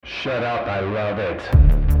Shut up, I love it.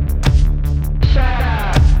 Shut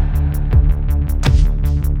up.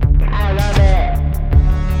 I love it.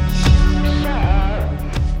 Shut up.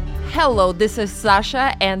 Hello, this is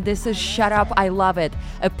Sasha, and this is Shut Up, I Love It,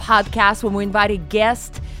 a podcast where we invite a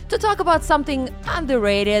guest to talk about something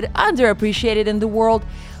underrated, underappreciated in the world.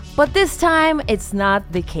 But this time, it's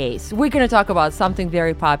not the case. We're going to talk about something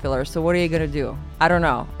very popular, so what are you going to do? I don't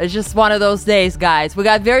know. It's just one of those days, guys. We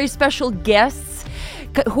got very special guests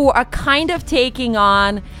who are kind of taking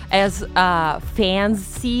on as fans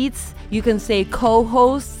seats. You can say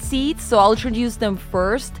co-host seats, so I'll introduce them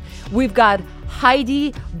first. We've got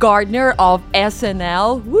Heidi Gardner of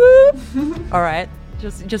SNL. Woo! All right,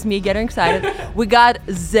 just me getting excited. We got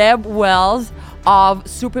Zeb Wells of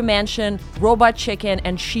Supermansion, Robot Chicken,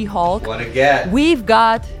 and She-Hulk. What a get. We've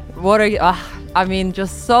got, what are you, I mean,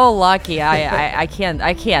 just so lucky. I can't.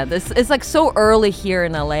 It's like so early here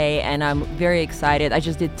in LA, and I'm very excited. I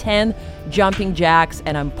just did 10 jumping jacks,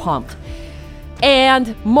 and I'm pumped.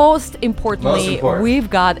 And most importantly, we've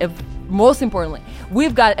got a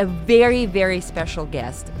very, very special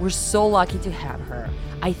guest. We're so lucky to have her.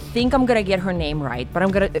 I think I'm gonna get her name right,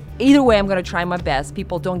 but either way, I'm gonna try my best.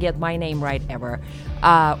 People don't get my name right ever.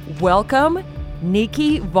 Welcome,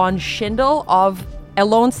 Nikki Von Schindel of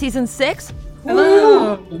Alone Season 6.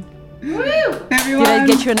 Hello. Woo! Everyone. Did I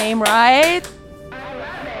get your name right? I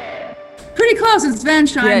love it. Pretty close. It's Van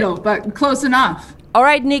Schindel, but close enough. All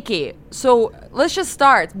right, Nikki. So let's just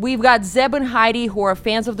start. We've got Zeb and Heidi who are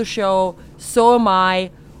fans of the show. So am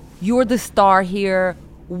I. You're the star here.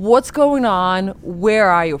 What's going on? Where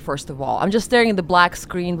are you, first of all? I'm just staring at the black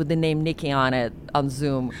screen with the name Nikki on it on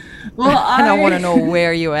Zoom. Well, and I want to know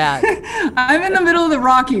where you at. I'm in the middle of the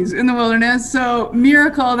Rockies in the wilderness, so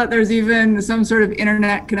miracle that there's even some sort of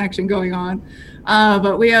internet connection going on.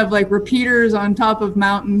 But we have like repeaters on top of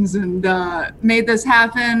mountains and made this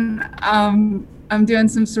happen. I'm doing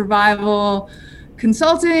some survival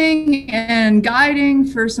consulting and guiding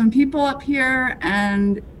for some people up here,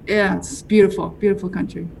 and yeah, it's beautiful, beautiful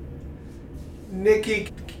country. Nikki,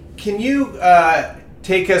 can you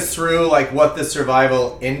take us through like what the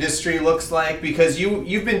survival industry looks like? Because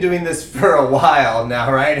you've been doing this for a while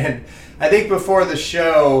now, right? And I think before the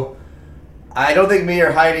show, I don't think me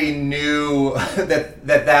or Heidi knew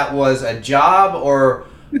that was a job or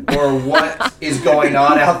what is going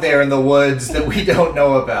on out there in the woods that we don't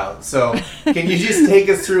know about. So can you just take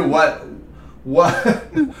us through what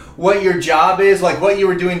your job is, like what you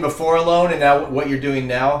were doing before Alone and now what you're doing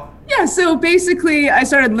now? Yeah, so basically I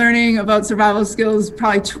started learning about survival skills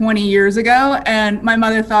probably 20 years ago, and my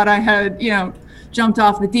mother thought I had, jumped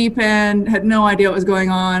off the deep end, had no idea what was going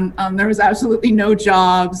on. There was absolutely no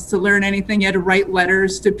jobs. To learn anything, you had to write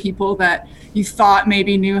letters to people that you thought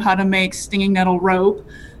maybe knew how to make stinging nettle rope.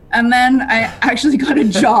 And then I actually got a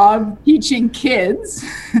job teaching kids.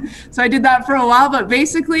 So I did that for a while, but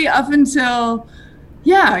basically up until,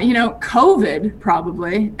 COVID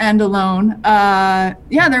probably, and Alone,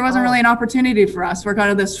 there wasn't really an opportunity for us. We're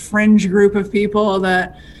kind of this fringe group of people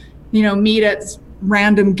that, meet at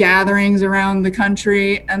random gatherings around the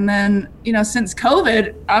country. And then, since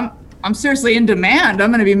COVID, I'm seriously in demand. I'm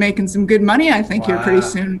going to be making some good money, I think, here pretty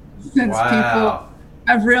soon, since people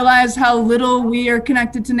have realized how little we are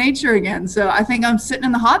connected to nature again. So I think I'm sitting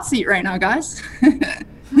in the hot seat right now, guys.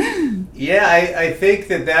 Yeah, I think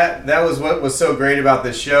that was what was so great about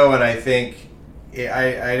this show, and I think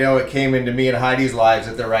I know it came into me and Heidi's lives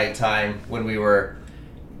at the right time when we were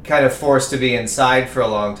kind of forced to be inside for a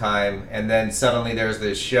long time, and then suddenly there's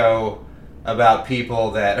this show about people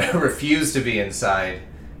that refuse to be inside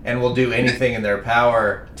and will do anything in their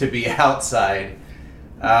power to be outside.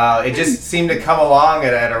 It just seemed to come along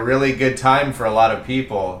at a really good time for a lot of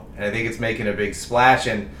people, and I think it's making a big splash,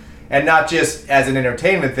 and not just as an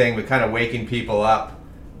entertainment thing, but kind of waking people up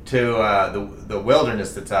to the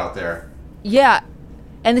wilderness that's out there. Yeah,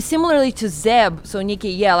 and similarly to Zeb, so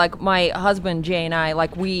Nikki, like my husband Jay and I,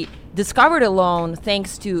 like we discovered Alone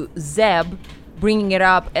thanks to Zeb bringing it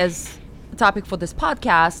up as a topic for this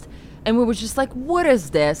podcast. And we were just like, what is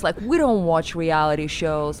this? Like, we don't watch reality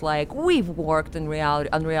shows. Like, we've worked on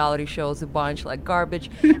reality shows a bunch, like garbage.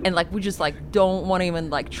 And like, we just like don't want to even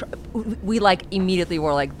like try. We like immediately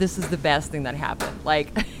were like, this is the best thing that happened. Like,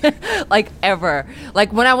 like ever.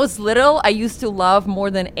 Like when I was little, I used to love more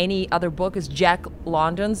than any other book is Jack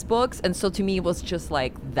London's books. And so to me, it was just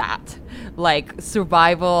like that, like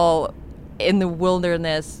survival in the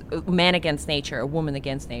wilderness, man against nature, a woman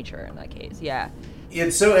against nature in that case. Yeah.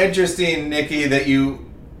 It's so interesting, Nikki, that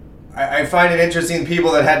I find it interesting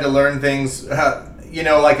people that had to learn things,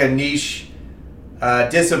 like a niche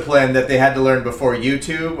discipline that they had to learn before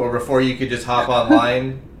YouTube or before you could just hop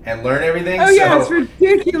online and learn everything. Oh yeah, so, it's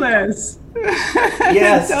ridiculous.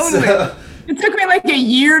 Yes. Totally. So, It took me like a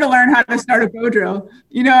year to learn how to start a bow drill.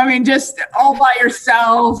 You know, I mean, just all by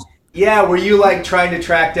yourself. yeah, were you like trying to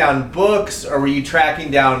track down books, or were you tracking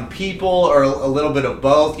down people, or a little bit of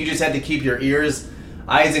both? You just had to keep your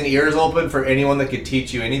eyes and ears open for anyone that could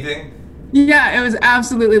teach you anything? Yeah, it was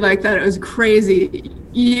absolutely like that. It was crazy.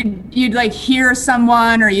 You'd like hear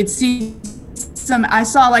someone, or you'd see I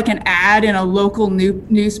saw like an ad in a local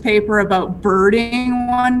newspaper about birding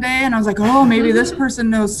one day, and I was like, oh, maybe this person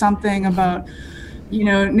knows something about, you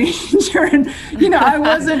know, nature. And, you know, I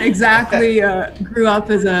wasn't exactly grew up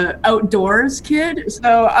as a outdoors kid.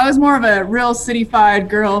 So I was more of a real city-fied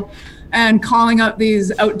girl, and calling up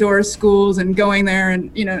these outdoor schools and going there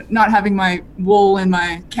and, you know, not having my wool and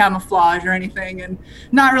my camouflage or anything, and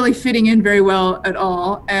not really fitting in very well at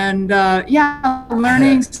all. And yeah,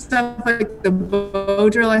 learning stuff like the bow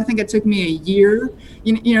drill, I think it took me a year.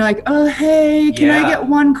 You're like, oh, hey, can I get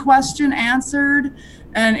one question answered?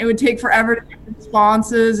 And it would take forever to get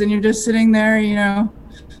responses, and you're just sitting there, you know,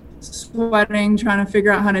 sweating, trying to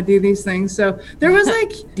figure out how to do these things. So there was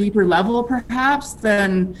like deeper level perhaps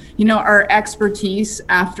than, you know, our expertise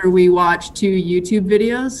after we watched 2 YouTube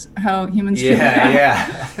videos, how humans do that.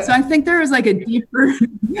 Yeah. So I think there was like a deeper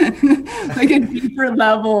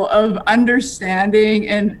level of understanding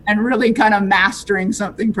and really kind of mastering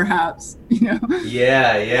something perhaps, you know.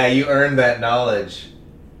 Yeah, you earned that knowledge.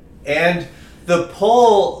 And the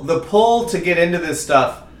pull to get into this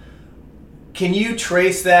stuff, can you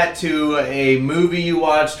trace that to a movie you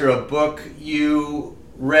watched or a book you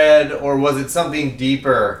read, or was it something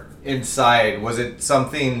deeper inside? Was it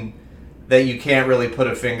something that you can't really put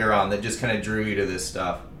a finger on that just kind of drew you to this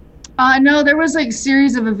stuff? No, there was like a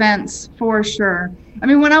series of events for sure. I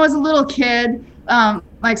mean, when I was a little kid,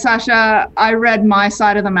 like Sasha, I read My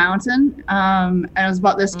Side of the Mountain, and it was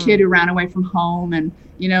about this kid who ran away from home and,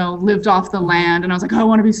 you know, lived off the land. And I was like, oh, I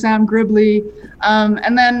want to be Sam Gribley.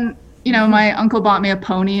 And then, you know, my uncle bought me a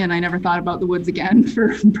pony, and I never thought about the woods again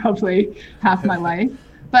for probably half my life.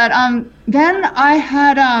 But then I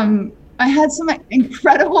had some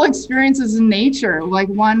incredible experiences in nature. Like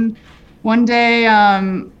one day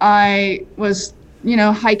I was, you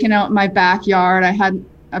know, hiking out in my backyard. I had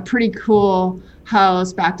a pretty cool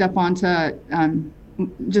house backed up onto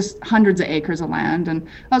just hundreds of acres of land. And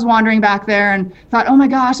I was wandering back there and thought, oh my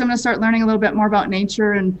gosh, I'm going to start learning a little bit more about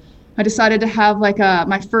nature. And I decided to have like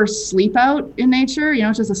my first sleep out in nature, you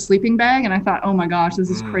know, just a sleeping bag. And I thought, oh my gosh, this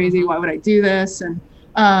is crazy. Why would I do this? And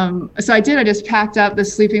so I just packed up the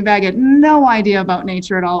sleeping bag. I had no idea about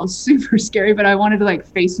nature at all. It was super scary, but I wanted to like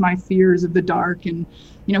face my fears of the dark and,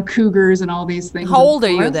 you know, cougars and all these things. How old are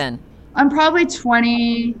you then? I'm probably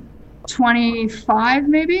 20, 25,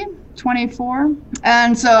 maybe 24.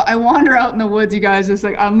 And so I wander out in the woods, you guys, just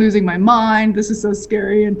like, I'm losing my mind. This is so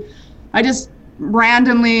scary. And I just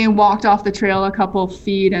randomly walked off the trail a couple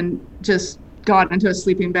feet and just got into a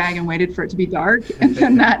sleeping bag and waited for it to be dark. And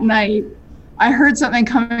then that night I heard something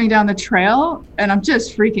coming down the trail, and I'm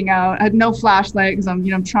just freaking out. I had no flashlight because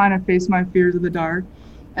I'm trying to face my fears of the dark.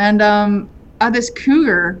 And this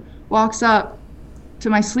cougar walks up to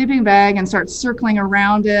my sleeping bag and starts circling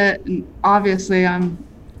around it. And obviously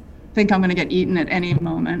think I'm going to get eaten at any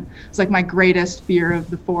moment. It's like my greatest fear of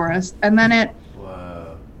the forest. And then it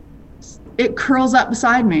curls up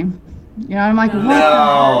beside me. You know, I'm like, what?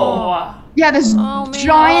 No. Yeah, this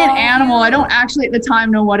giant animal. I don't actually at the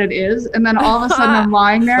time know what it is. And then all of a sudden I'm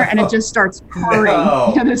lying there and it just starts purring.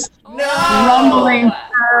 No. You know, this rumbling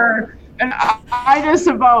purr. And I just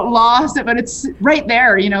about lost it, but it's right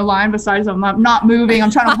there, you know, lying beside us. I'm not moving.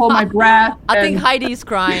 I'm trying to hold my breath. I think Heidi's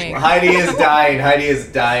crying. Heidi is dying.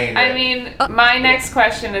 I mean, my next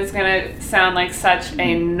question is going to sound like such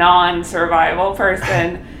a non-survival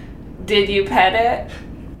person. Did you pet it?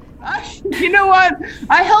 You know what?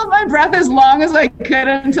 I held my breath as long as I could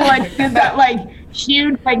until I did that like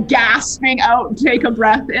huge like gasping out, take a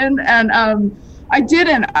breath in, and I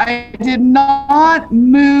didn't. I did not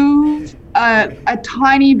move a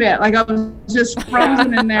tiny bit. Like I was just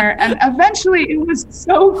frozen in there, and eventually it was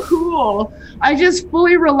so cool. I just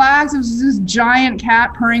fully relaxed. It was this giant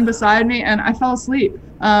cat purring beside me, and I fell asleep.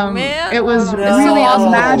 Man, it was it's really so awesome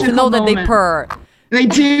a magical to know that they moment. purr. They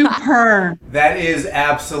do purr. That is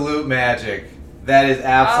absolute magic. That is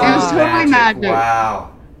absolute It was totally magic.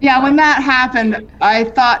 Wow. Yeah, when that happened, I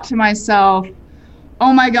thought to myself,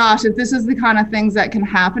 oh my gosh, if this is the kind of things that can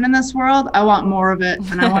happen in this world, I want more of it.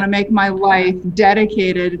 And I want to make my life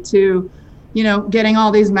dedicated to getting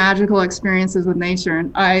all these magical experiences with nature.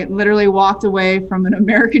 And I literally walked away from an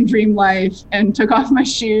American dream life and took off my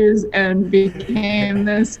shoes and became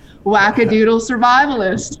this wackadoodle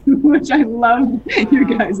survivalist, which I love your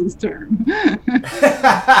guys' term.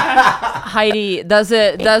 Heidi, does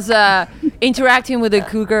interacting with a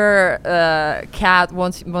cougar cat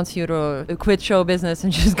wants you to quit show business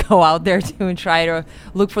and just go out there too and try to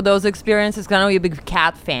look for those experiences? 'Cause I know you're a big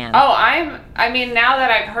cat fan. Oh, I mean, now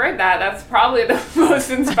that I've heard that, that's probably the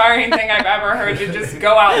most inspiring thing I've ever heard, to just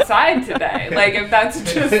go outside today. Like, if that's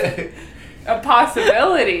just a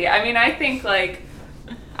possibility. I mean, I think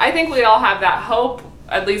we all have that hope.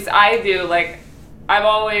 At least I do. Like, I've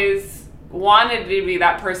always wanted to be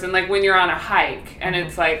that person, like when you're on a hike and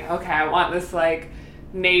it's like, okay, I want this like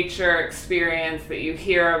nature experience that you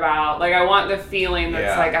hear about. Like, I want the feeling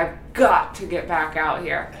that's like, I've got to get back out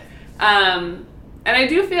here. And I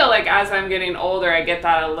do feel like as I'm getting older, I get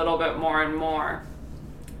that a little bit more and more.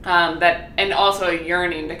 And also a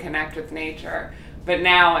yearning to connect with nature. But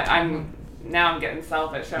now I'm getting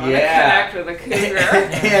selfish. I want to connect with a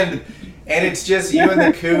cougar. And it's just you and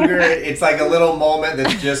the cougar. It's like a little moment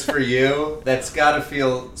that's just for you. That's got to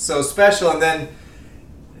feel so special. And then,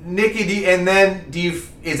 Nikki,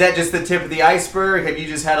 is that just the tip of the iceberg? Have you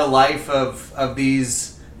just had a life of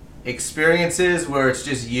these experiences where it's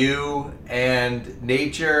just you and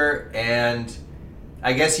nature, and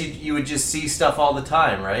I guess you would just see stuff all the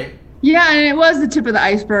time, right? Yeah, and it was the tip of the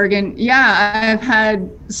iceberg. And yeah, I've had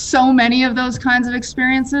so many of those kinds of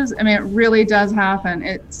experiences. I mean, it really does happen.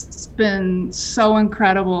 It's been so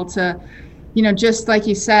incredible to, just like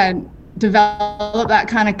you said, develop that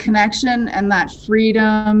kind of connection and that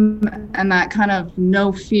freedom and that kind of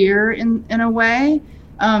no fear in a way.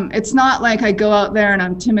 It's not like I go out there and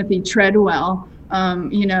I'm Timothy Treadwell,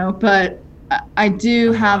 but I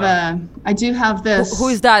do have this. Who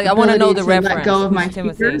is that? I want to know the reference. Let go of my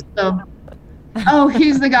fears. So,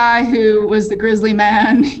 he's the guy who was the grizzly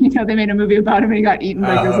man. They made a movie about him and he got eaten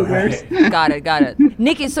by grizzly bears. Got it.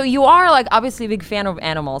 Nikki, so you are like obviously a big fan of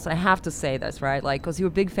animals. I have to say this, right? Like, because you're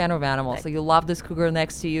a big fan of animals. So you love this cougar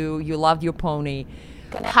next to you. You loved your pony.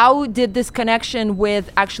 How did this connection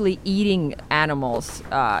with actually eating animals,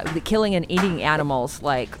 the killing and eating animals,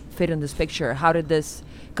 like fit in this picture? How did this?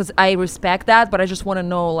 Because I respect that, but I just want to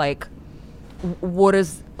know, like, what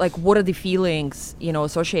are the feelings,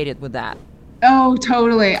 associated with that? Oh,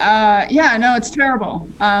 totally. No, it's terrible.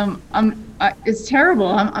 It's terrible.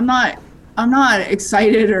 I'm not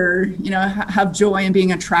excited or, have joy in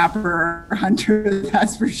being a trapper or hunter.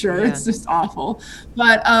 That's for sure. Yeah. It's just awful.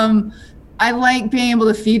 But I like being able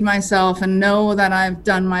to feed myself and know that I've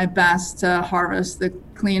done my best to harvest the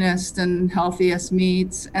cleanest and healthiest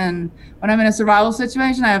meats. And when I'm in a survival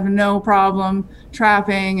situation, I have no problem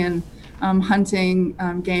trapping and hunting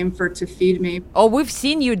game to feed me. Oh, we've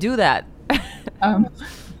seen you do that.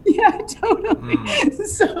 Yeah, totally.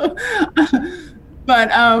 So, but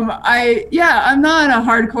I'm not a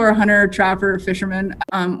hardcore hunter, trapper, fisherman.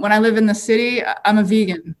 When I live in the city, I'm a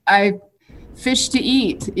vegan. I fish to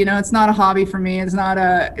eat. It's not a hobby for me. I'm not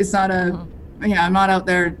out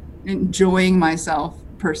there enjoying myself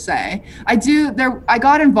per se. I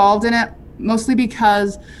got involved in it mostly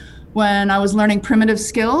because when I was learning primitive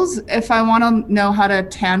skills, if I want to know how to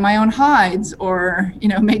tan my own hides or,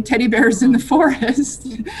 make teddy bears in the forest,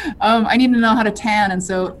 I need to know how to tan. And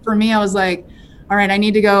so for me, I was like, all right, I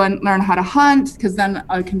need to go and learn how to hunt, because then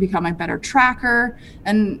I can become a better tracker.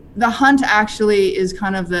 And the hunt actually is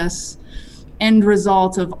kind of this end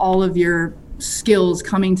result of all of your skills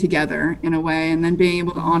coming together in a way, and then being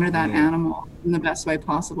able to honor that animal in the best way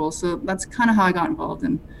possible. So that's kind of how I got involved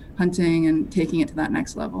in hunting and taking it to that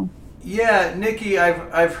next level. Yeah, Nikki,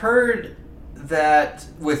 I've heard that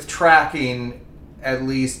with tracking, at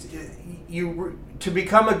least, to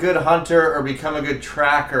become a good hunter or become a good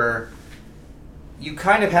tracker, you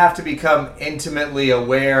kind of have to become intimately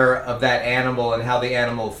aware of that animal and how the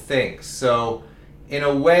animal thinks. So in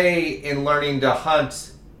a way, in learning to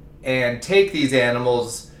hunt and take these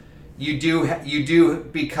animals, you do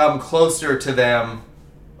become closer to them,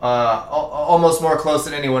 almost more close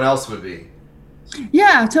than anyone else would be.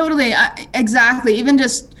 Yeah, totally. Exactly. Even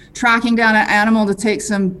just tracking down an animal to take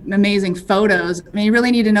some amazing photos. I mean, you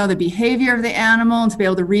really need to know the behavior of the animal and to be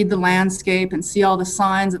able to read the landscape and see all the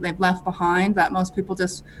signs that they've left behind that most people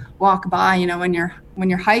just walk by, when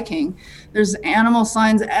you're hiking. There's animal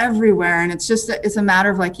signs everywhere. And it's a matter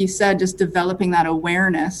of, like you said, just developing that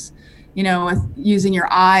awareness, with using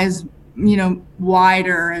your eyes,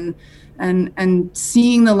 wider and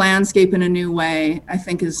seeing the landscape in a new way, I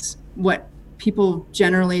think is what people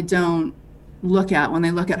generally don't look at when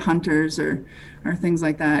they look at hunters or things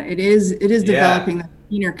like that. It is developing the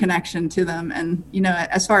inner connection to them, and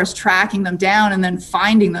as far as tracking them down and then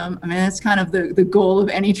finding them, I mean, that's kind of the goal of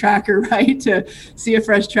any tracker, right? To see a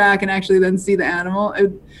fresh track and actually then see the animal.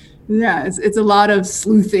 It's a lot of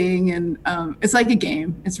sleuthing, and it's like a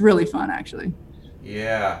game. It's really fun, actually.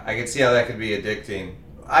 Yeah, I can see how that could be addicting.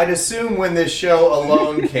 I'd assume when this show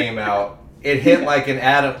Alone came out, it hit like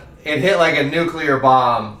a nuclear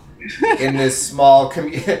bomb in this small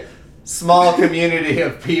community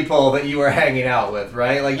of people that you were hanging out with,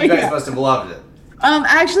 right? Like, you guys must have loved it.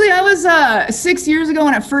 Actually, I was 6 years ago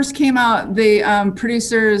when it first came out. The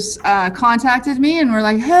producers contacted me and were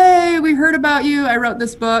like, "Hey, we heard about you. I wrote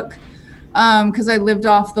this book because I lived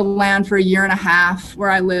off the land for a year and a half where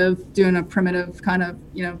I lived, doing a primitive kind of,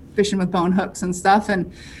 fishing with bone hooks and stuff.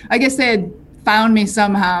 And I guess they had found me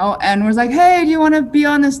somehow and was like, "Hey, do you want to be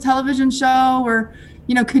on this television show? Or,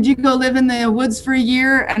 could you go live in the woods for a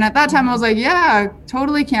year?" And at that time, I was like, "Yeah,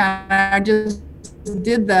 totally can." I just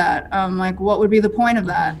did that. Like, what would be the point of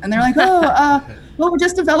that? And they're like, "Oh, well, we're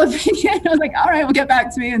just developing it." I was like, "All right, we'll get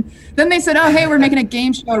back to me." And then they said, "Oh, hey, we're making a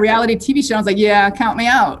game show, a reality TV show." I was like, "Yeah, count me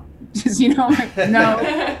out." Just, like, no,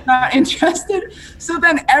 not interested. So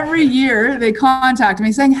then every year they contact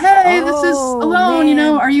me saying, "Hey, this is Alone,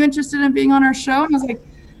 man. Are you interested in being on our show?" And I was like,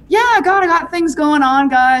 "Yeah, I got things going on,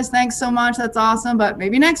 guys. Thanks so much. That's awesome. But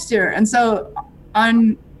maybe next year." And so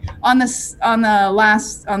on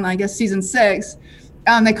I guess season 6,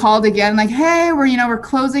 they called again, like, "Hey, we're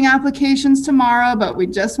closing applications tomorrow, but we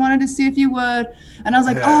just wanted to see if you would." And I was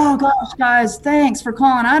like, "Oh gosh, guys, thanks for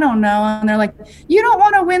calling. I don't know." And they're like, "You don't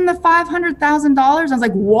want to win the $500,000?" I was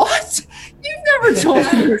like, "What? You've never told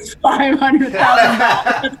me there's $500,000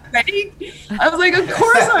 at stake." I was like, "Of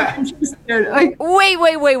course I'm interested." Like,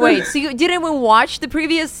 Wait. So you didn't even watch the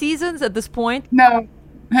previous seasons at this point? no,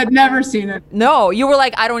 had never seen it. No, you were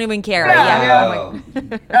like, "I don't even care." Yeah.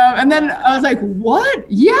 Yeah. And then I was like, "What?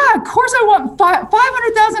 Yeah, of course I want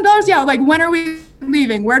 $500,000. Yeah, like, when are we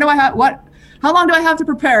leaving? Where do I have what? How long do I have to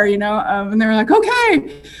prepare?" And they were like,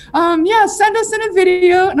 "Okay, yeah, send us in a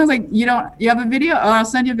video." And I was like, "You have a video? Oh, I'll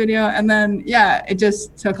send you a video." And then it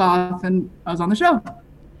just took off, and I was on the show.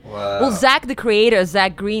 Wow. Well, Zach, the creator,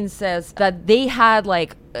 Zach Green, says that they had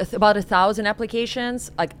like about 1,000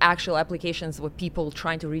 applications, like actual applications with people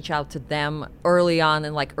trying to reach out to them early on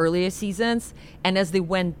in like earlier seasons. And as they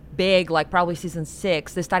went big, like probably season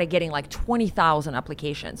 6, they started getting like 20,000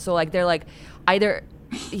 applications. So like they're like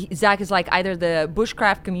Zach is like either the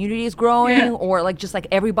bushcraft community is growing or like just like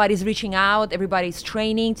everybody's reaching out, everybody's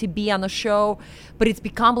training to be on the show, but it's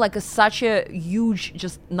become like such a huge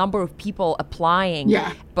just number of people applying.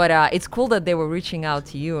 Yeah. But it's cool that they were reaching out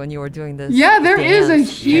to you and you were doing this. Yeah, there is a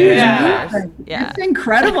huge movement. Yeah. It's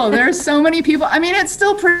incredible. There's so many people. I mean, it's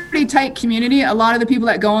still pretty tight community. A lot of the people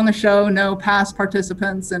that go on the show know past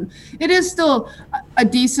participants, and it is still a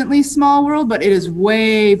decently small world, but it is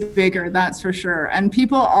way bigger, that's for sure. And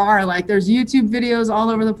people are like, there's YouTube videos all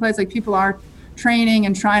over the place. Like, people are training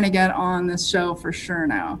and trying to get on this show for sure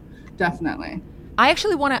now. Definitely. I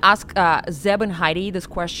actually want to ask Zeb and Heidi this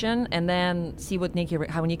question and then see what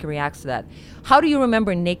how Nikki reacts to that. How do you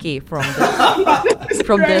remember Nikki from this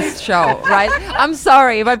this show? Right? I'm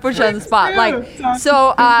sorry if I put you on the spot.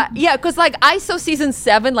 Because like I saw season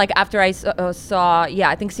 7 like after I saw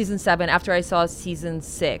I think season 7 after I saw season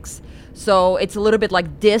 6. So it's a little bit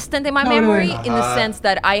like distant in my memory in the sense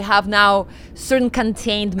that I have now certain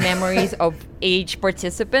contained memories of each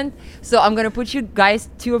participant. So I'm gonna put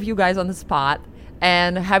two of you guys on the spot.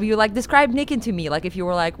 And have you like described Nikki to me? Like if you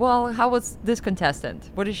were like, "Well, how was this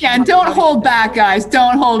contestant? What is she?" Yeah, and don't hold back, guys.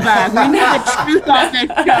 Don't hold back. We need the truth on this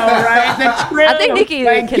show, right? The truth. I think Nikki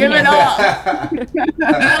can give it handle all.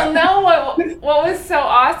 Well, no, what was so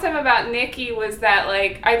awesome about Nikki was that,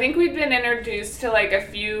 like, I think we'd been introduced to, like, a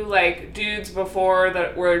few, like, dudes before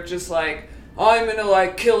that were just like, "I'm gonna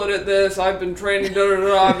like kill it at this. I've been training,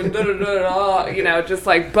 I've been just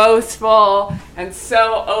like boastful and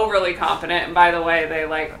so overly confident." And by the way, they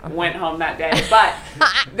like went home that day. But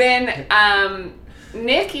then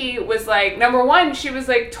Nikki was like, number one, she was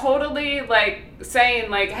like totally like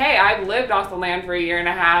saying like, "Hey, I've lived off the land for a year and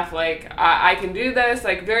a half. Like I can do this."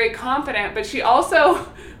 Like very confident. But she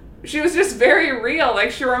was just very real.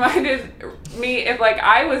 Like she reminded me if like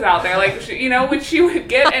I was out there, like when she would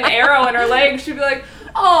get an arrow in her leg, she'd be like,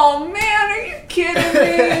 "Oh man, are you kidding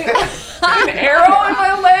me? An arrow in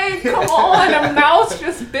my leg? Come on, a mouse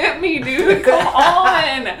just bit me, dude. Come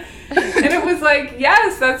on." And it was like,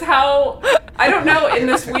 yes, that's how, I don't know, in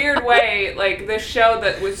this weird way, like this show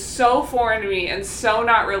that was so foreign to me and so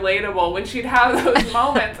not relatable, when she'd have those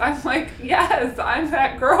moments, I'm like, yes, I'm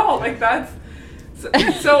that girl. Like So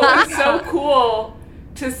it was so cool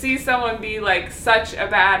to see someone be like such a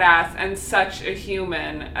badass and such a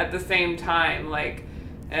human at the same time. Like,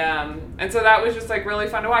 and so that was just like really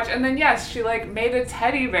fun to watch. And then yes, she like made a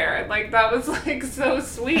teddy bear. Like that was like so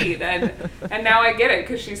sweet. And now I get it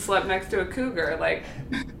because she slept next to a cougar. Like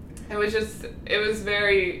it was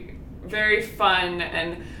very, very fun.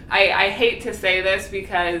 And I hate to say this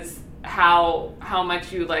because how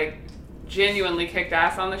much you like genuinely kicked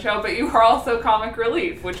ass on the show, but you were also comic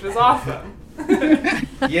relief, which was awesome.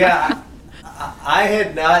 Yeah, I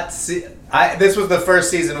had not seen. This was the first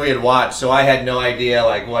season we had watched, so I had no idea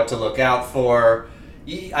like what to look out for.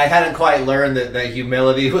 I hadn't quite learned that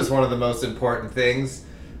humility was one of the most important things.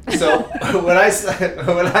 So when I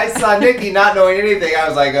saw Nikki not knowing anything, I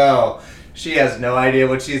was like, oh, she has no idea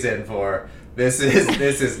what she's in for. This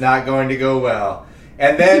is not going to go well.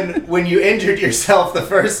 And then when you injured yourself the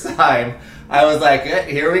first time, I was like,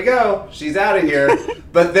 here we go. She's out of here.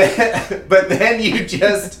 But then you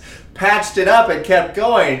just patched it up and kept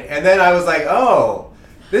going. And then I was like, oh,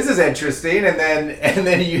 this is interesting. And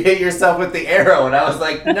then you hit yourself with the arrow. And I was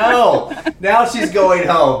like, no, now she's going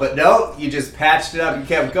home. But no, you just patched it up and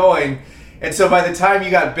kept going. And so by the time you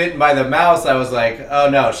got bitten by the mouse, I was like, oh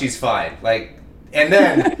no, she's fine. Like, and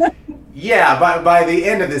then... Yeah, by the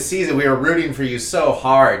end of the season, we were rooting for you so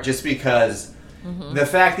hard just because the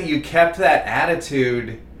fact that you kept that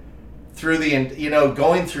attitude through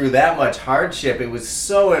going through that much hardship, it was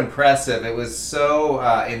so impressive. It was so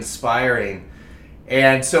inspiring.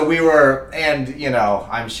 And so we were, and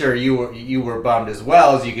I'm sure you were bummed as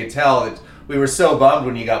well, as you could tell. That we were so bummed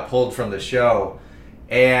when you got pulled from the show.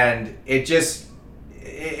 And it just,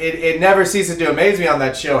 it never ceases to amaze me on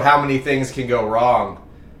that show how many things can go wrong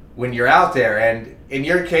when you're out there. And in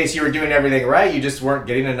your case, you were doing everything right, you just weren't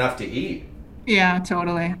getting enough to eat. Yeah,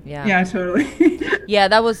 totally. Yeah, totally. Yeah,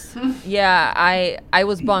 that was, I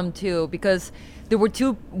was bummed too, because there were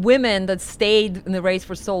two women that stayed in the race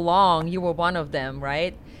for so long. You were one of them,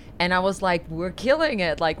 right? And I was like, we're killing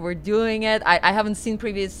it. Like, we're doing it. I haven't seen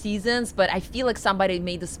previous seasons, but I feel like somebody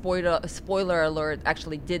made the spoiler alert,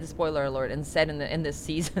 actually did the spoiler alert and said in this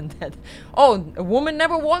season that, oh, a woman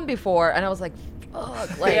never won before. And I was like,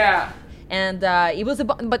 fuck. Like, yeah. And it was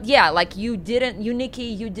but yeah, like Nikki,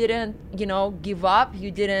 you didn't, give up.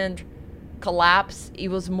 You didn't collapse. It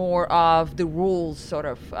was more of the rules, sort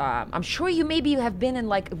of. I'm sure you maybe have been in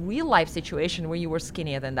like a real life situation where you were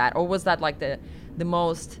skinnier than that, or was that like the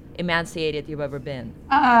most emaciated you've ever been?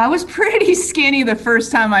 I was pretty skinny the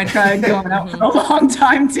first time I tried going out for a long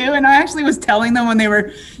time too. And I actually was telling them when they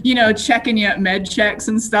were, checking you at med checks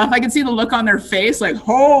and stuff, I could see the look on their face like,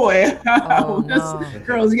 holy hell, this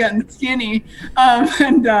girl's getting skinny.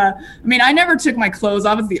 I never took my clothes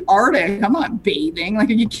off. It's the Arctic. I'm not bathing. Like,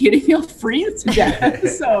 are you kidding? You'll freeze to death.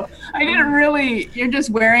 So I didn't really, you're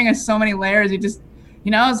just wearing so many layers. You just,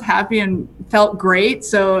 I was happy and felt great,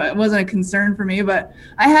 so it wasn't a concern for me. But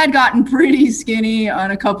I had gotten pretty skinny on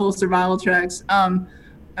a couple of survival treks.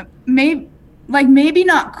 Maybe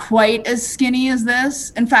not quite as skinny as this.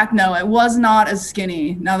 In fact, no, it was not as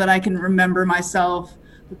skinny. Now that I can remember myself,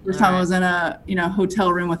 the first time I was in a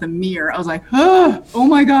hotel room with a mirror, I was like, oh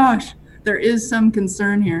my gosh, there is some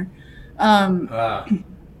concern here. But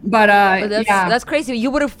that's crazy. You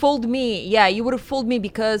would have fooled me. Yeah, you would have fooled me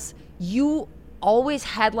because you always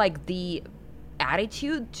had like the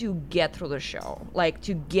attitude to get through the show.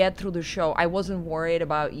 I wasn't worried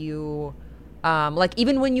about you. Like,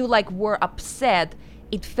 even when you like were upset,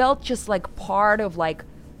 it felt just like part of like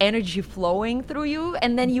energy flowing through you,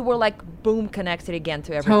 and then you were like boom, connected again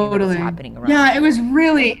to everything that was happening around. Yeah, it was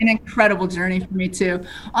really an incredible journey for me too.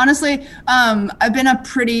 Honestly, I've been a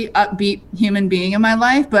pretty upbeat human being in my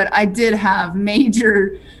life, but I did have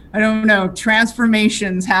major,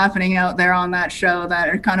 transformations happening out there on that show that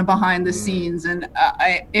are kind of behind the scenes. And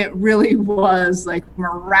it really was like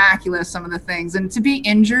miraculous, some of the things. And to be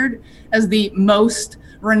injured as the most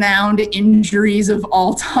renowned injuries of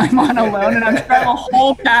all time on Alone, and I'm trying to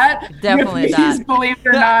hold that. Definitely that. Believe it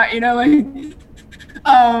or not,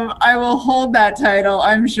 I will hold that title,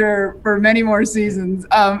 I'm sure, for many more seasons.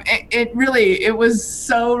 It was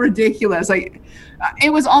so ridiculous. Like,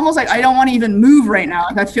 it was almost like I don't want to even move right now.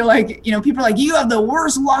 Like, I feel like, people are like, you have the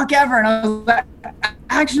worst luck ever. And I was like,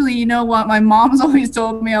 actually, you know what? My mom's always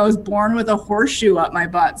told me I was born with a horseshoe up my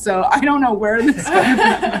butt. So I don't know where this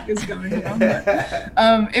luck is coming from. But,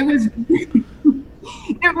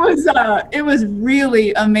 it was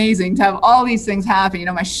really amazing to have all these things happen.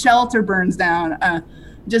 My shelter burns down,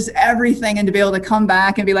 just everything, and to be able to come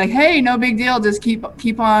back and be like, hey, no big deal. Just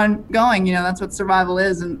keep on going. That's what survival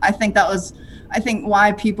is. And I think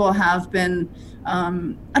why people have been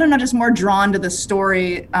I don't know, just more drawn to the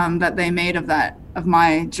story that they made of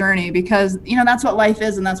my journey, because that's what life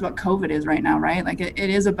is, and that's what COVID is right now, right? Like it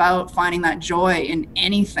is about finding that joy in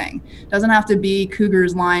anything. It doesn't have to be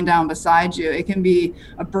cougars lying down beside you. It can be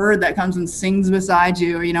a bird that comes and sings beside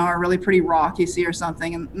you, or a really pretty rock you see or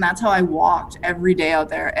something. And that's how I walked every day out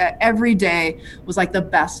there. Every day was like the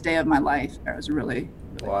best day of my life. It was really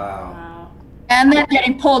Wow. And then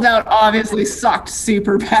getting pulled out obviously sucked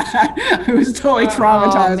super bad. I was totally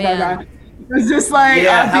traumatized by man. that. It was just like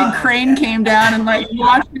Yeah, a big crane came down and like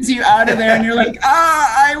launches you out of there, and you're like,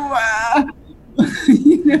 Yeah,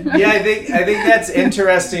 I think that's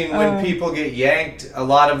interesting when people get yanked. A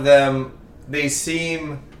lot of them, they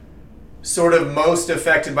seem sort of most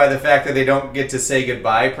affected by the fact that they don't get to say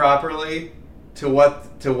goodbye properly to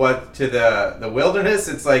the wilderness.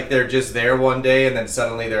 It's like they're just there one day and then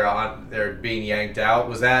suddenly they're being yanked out.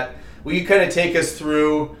 Will you kind of take us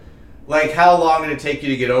through, like, how long did it take you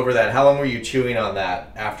to get over that? How long were you chewing on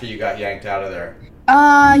that after you got yanked out of there?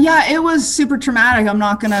 Yeah, it was super traumatic. I'm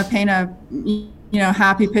not gonna paint a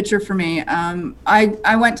happy picture for me.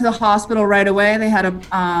 I went to the hospital right away.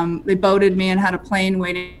 They boated me and had a plane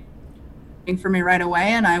waiting for me right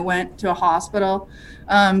away, and I went to a hospital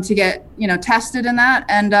to get tested in that,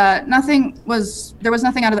 and there was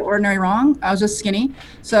nothing out of the ordinary wrong. I was just skinny,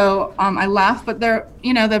 so I left. But the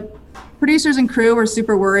producers and crew were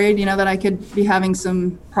super worried, that I could be having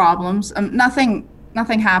some problems. Nothing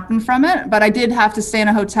happened from it, but I did have to stay in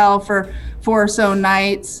a hotel for 4 or so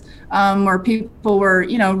nights, where people were,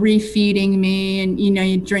 refeeding me, and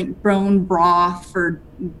you drink bone broth for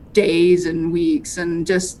days and weeks, and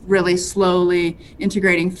just really slowly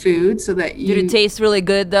integrating food so that Did it taste really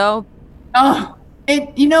good though? Oh,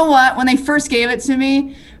 you know what? When they first gave it to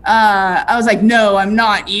me, I was like, no, I'm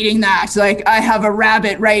not eating that. Like, I have a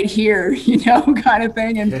rabbit right here, kind of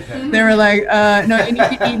thing. And they were like, no, you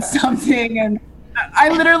need to eat something. And I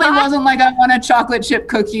literally wasn't like, I want a chocolate chip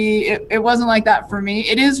cookie. It wasn't like that for me.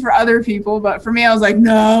 It is for other people, but for me, I was like,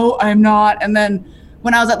 no, I'm not. And then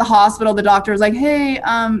when I was at the hospital, the doctor was like, hey,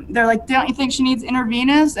 they're like, don't you think she needs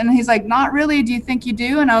intravenous? And he's like, not really. Do you think you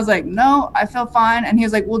do? And I was like, no, I feel fine. And he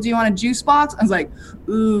was like, well, do you want a juice box? I was like,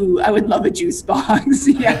 ooh, I would love a juice box.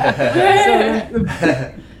 Yeah.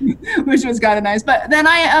 Which was kind of nice. But then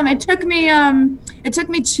it took me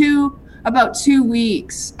about 2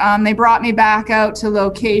 weeks. They brought me back out to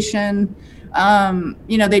location.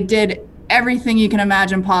 They did everything you can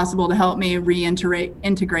imagine possible to help me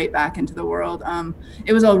integrate back into the world.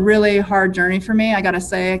 It was a really hard journey for me. I gotta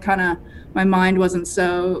say, my mind wasn't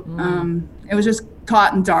so, it was just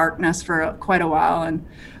caught in darkness for quite a while. And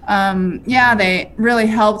they really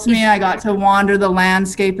helped me. I got to wander the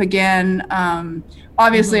landscape again.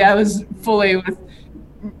 Obviously I was fully with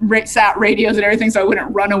sat radios and everything, so I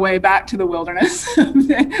wouldn't run away back to the wilderness.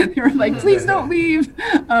 They were like, please don't leave.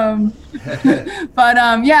 But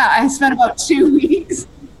I spent about 2 weeks.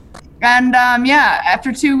 And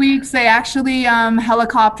after 2 weeks, they actually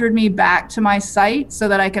helicoptered me back to my site so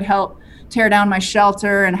that I could help tear down my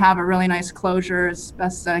shelter and have a really nice closure as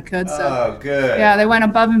best as I could. So, good. Yeah, they went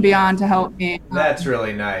above and beyond to help me. That's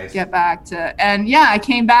really nice. Get back to, and I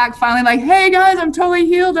came back finally like, hey guys, I'm totally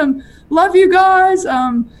healed. Love you guys.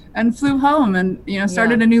 And flew home and,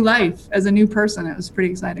 started a new life as a new person. It was pretty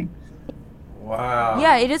exciting. Wow.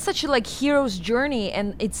 Yeah, it is such a hero's journey,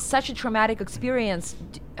 and it's such a traumatic experience.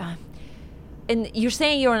 And you're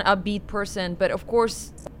saying you're an upbeat person, but of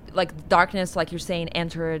course, darkness, like you're saying,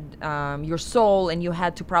 entered your soul, and you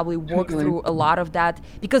had to probably work through a lot of that,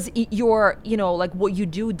 because you're, what you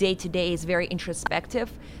do day to day is very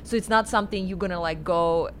introspective. So it's not something you're gonna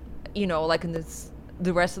go, in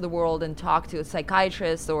the rest of the world and talk to a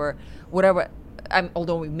psychiatrist or whatever.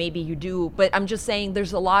 Although maybe you do, but I'm just saying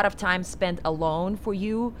there's a lot of time spent alone for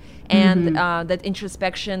you, and that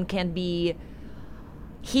introspection can be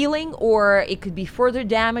healing or it could be further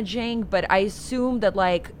damaging. But I assume that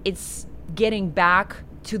it's getting back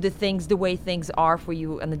to the way things are for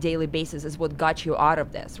you on a daily basis is what got you out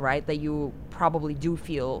of this, right? That you probably do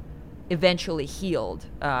feel eventually healed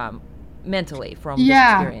mentally from this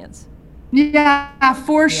experience. Yeah,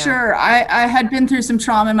 for sure. I had been through some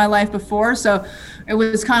trauma in my life before, so it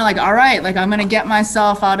was kind of like, all right, I'm going to get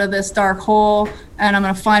myself out of this dark hole and I'm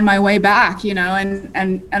going to find my way back, and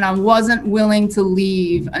I wasn't willing to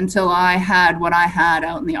leave until I had what I had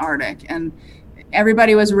out in the Arctic. And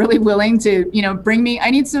everybody was really willing to, bring me, I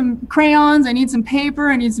need some crayons, I need some paper,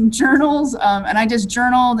 I need some journals. And I just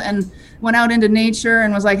journaled and went out into nature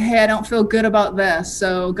and was like, hey, I don't feel good about this.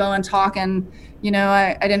 So go and talk. And,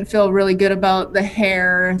 I didn't feel really good about the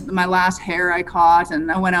hair, my last hair I caught.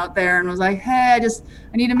 And I went out there and was like, hey,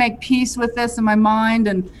 I need to make peace with this in my mind.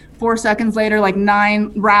 And 4 seconds later, like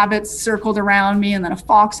 9 rabbits circled around me. And then a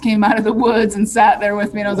fox came out of the woods and sat there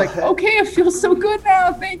with me. And I was like, okay, I feel so good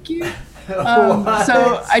now. Thank you.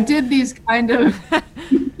 So I did these kind of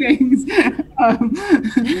things.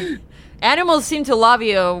 Animals seem to love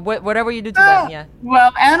you, whatever you do to them. Yeah.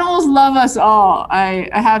 Well, animals love us all, I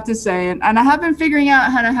have to say. And I have been figuring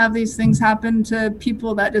out how to have these things happen to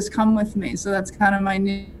people that just come with me. So that's kind of my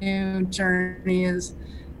new journey, is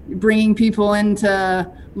bringing people in to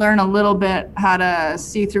learn a little bit how to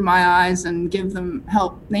see through my eyes and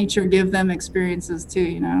help nature give them experiences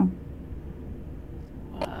too,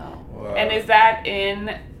 Wow. And is that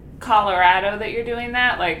in Colorado that you're doing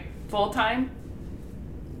that, like full time?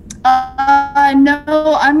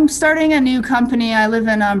 No, I'm starting a new company. I live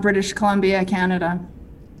in British Columbia, Canada.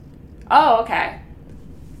 Oh, okay.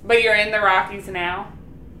 But you're in the Rockies now?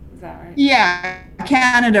 Is that right? Yeah,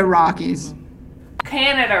 Canada Rockies.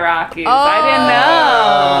 Canada Rockies. Oh. I didn't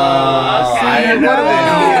know. Okay. I didn't know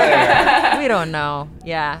that We don't know.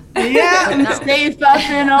 Yeah. Yeah, I'm safe up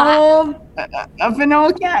in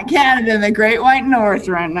old Canada, the Great White North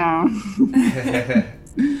right now.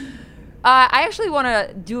 I actually want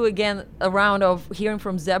to do again a round of hearing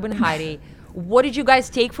from Zeb and Heidi. What did you guys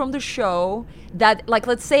take from the show that, like,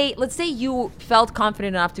 let's say you felt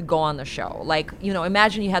confident enough to go on the show? Like,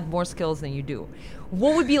 imagine you had more skills than you do.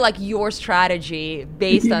 What would be like your strategy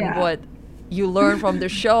based on what you learned from the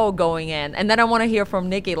show going in? And then I want to hear from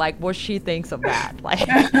Nikki, like, what she thinks of that. Like,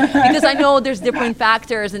 because I know there's different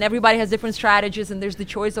factors and everybody has different strategies, and there's the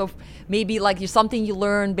choice of maybe like something you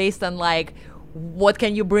learn based on like, what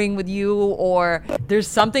can you bring with you, or there's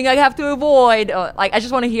something I have to avoid. Like, I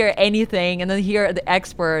just want to hear anything and then hear the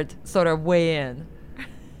expert sort of weigh in.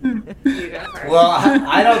 Well,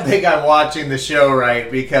 I don't think I'm watching the show right,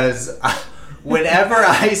 because whenever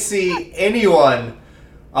I see anyone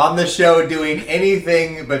on the show doing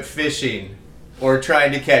anything but fishing or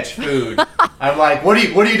trying to catch food, I'm like, what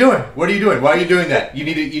are you doing? What are you doing? Why are you doing that? You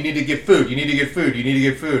need to get food. You need to get food. You need to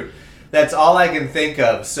get food. That's all I can think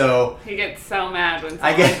of. So he gets so mad when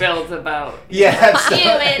someone builds a boat. Yeah, you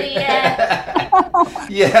idiot.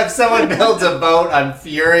 Yeah, if someone builds a boat, I'm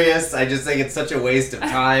furious. I just think it's such a waste of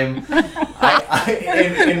time.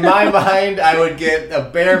 In my mind, I would get a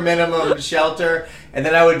bare minimum shelter, and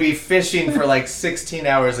then I would be fishing for like 16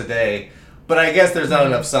 hours a day. But I guess there's not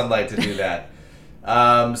enough sunlight to do that.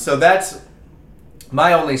 So that's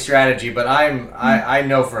my only strategy. But I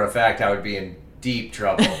know for a fact I would be in deep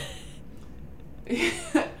trouble.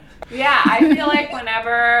 Yeah, I feel like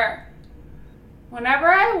whenever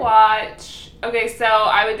I watch, okay, so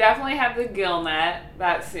I would definitely have the gill net,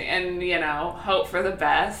 and hope for the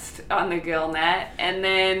best on the gill net, and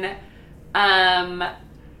then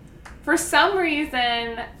for some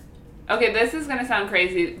reason, okay, this is gonna sound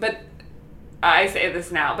crazy, but I say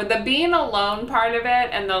this now, but the being alone part of it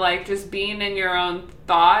and the like just being in your own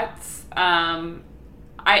thoughts,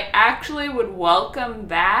 I actually would welcome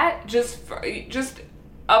that just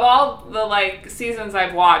of all the like seasons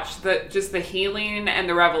I've watched, just the healing and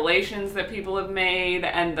the revelations that people have made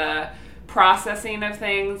and the processing of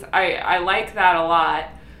things. I like that a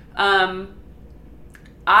lot.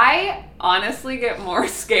 I honestly get more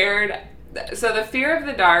scared. So the fear of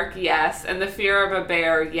the dark, yes, and the fear of a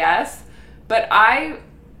bear, yes. But I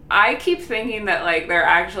keep thinking that like there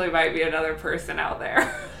actually might be another person out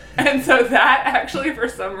there. And so that actually, for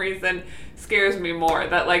some reason, scares me more.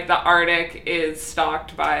 That like the Arctic is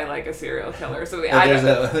stalked by like a serial killer. So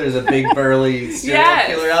there's a big burly serial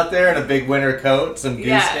killer out there in a big winter coat, some goose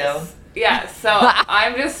down. Yes. So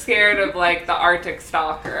I'm just scared of like the Arctic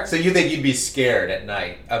stalker. So you think you'd be scared at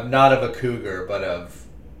night of not of a cougar, but of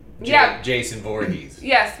Jason Voorhees?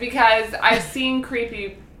 Yes, because I've seen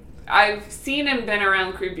and been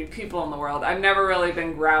around creepy people in the world. I've never really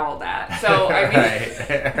been growled at. So, I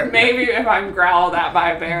mean, maybe if I'm growled at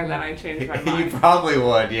by a bear, then I change my mind. You probably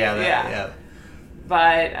would, yeah.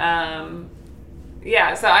 But,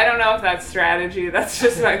 so I don't know if that's strategy. That's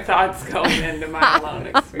just my thoughts going into my alone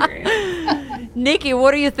experience. Nikki,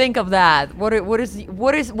 what do you think of that? What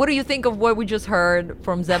do you think of what we just heard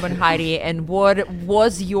from Zeb and Heidi, and what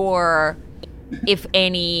was your, if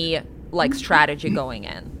any, like strategy going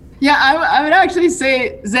in? Yeah, I would actually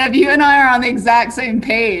say, Zeb, you and I are on the exact same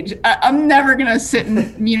page. I'm never gonna sit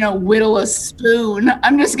and whittle a spoon.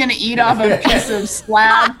 I'm just gonna eat off a piece of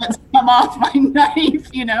slab that's come off my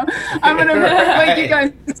knife. I'm gonna like you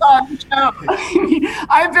guys saw on the show.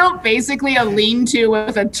 I built basically a lean-to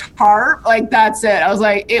with a tarp. Like that's it. I was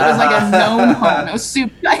like, it was like a gnome home. It was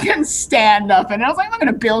super. I can stand up, and I was like, I'm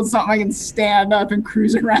gonna build something I can stand up and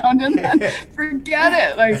cruise around, and then forget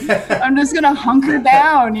it. Like I'm just gonna hunker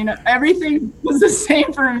down. Everything was the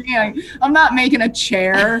same for me. Like, I'm not making a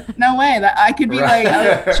chair. No way. That I could be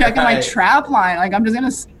checking my trap line. Like I'm just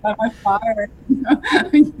gonna sit by my fire.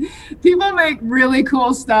 People make really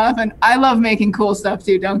cool stuff, and I love making cool stuff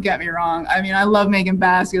too. Don't get me wrong. I mean, I love making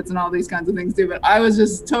baskets and all these kinds of things too. But I was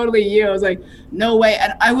just totally you. I was like, no way.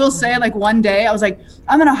 And I will say, like one day, I was like,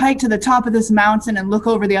 I'm gonna hike to the top of this mountain and look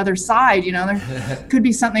over the other side. There could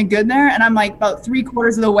be something good there. And I'm like about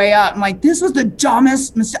 3/4 of the way up. I'm like, this was the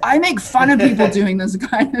dumbest mistake. I make fun of people doing this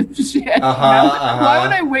kind of shit. Why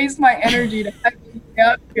would I waste my energy to get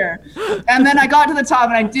up here? And then I got to the top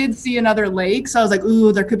and I did see another lake. So I was like,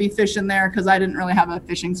 ooh, there could be fish in there because I didn't really have a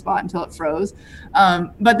fishing spot until it froze.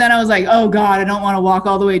 But then I was like, oh God, I don't want to walk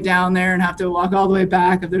all the way down there and have to walk all the way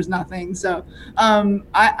back if there's nothing. So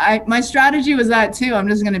my strategy was that too. I'm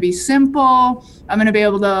just going to be simple. I'm going to be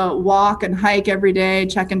able to walk and hike every day,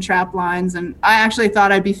 checking trap lines. And I actually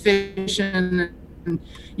thought I'd be fishing and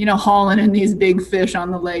hauling in these big fish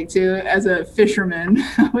on the lake too. As a fisherman,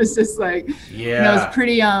 I was just like, it was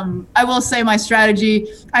pretty, I will say my strategy,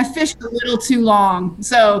 I fished a little too long.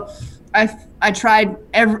 So I tried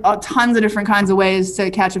tons of different kinds of ways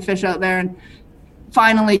to catch a fish out there and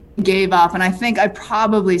finally gave up. And I think I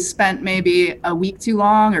probably spent maybe a week too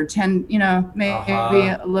long or 10, maybe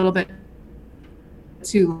a little bit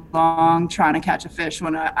too long trying to catch a fish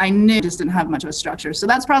when I knew I just didn't have much of a structure. So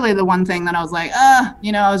that's probably the one thing that I was like, I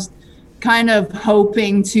was kind of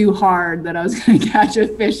hoping too hard that I was going to catch a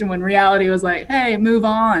fish, and when reality was like, hey, move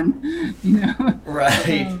on,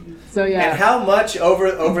 Right. So yeah. And how much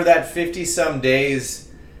over that 50 some days,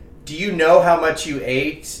 do you know how much you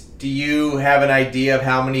ate? Do you have an idea of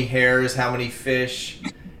how many hares, how many fish,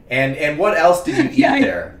 and what else did you eat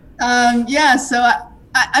there? So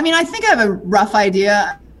I mean, I think I have a rough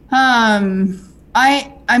idea.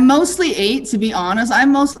 I mostly ate, to be honest.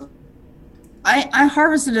 I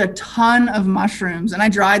harvested a ton of mushrooms, and I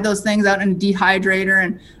dried those things out in a dehydrator,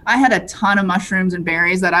 and I had a ton of mushrooms and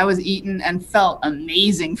berries that I was eating and felt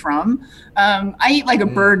amazing from. I eat like a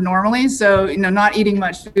bird normally, so not eating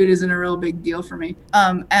much food isn't a real big deal for me.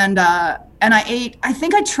 And I ate. I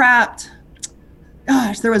think I trapped.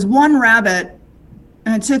 Gosh, there was one rabbit.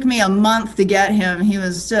 And it took me a month to get him. He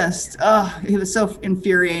was just, he was so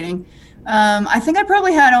infuriating. I think I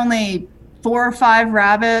probably had only 4 or 5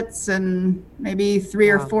 rabbits and maybe 3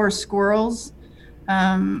 or 4 squirrels.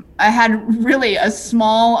 I had really a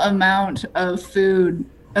small amount of food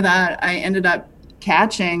that I ended up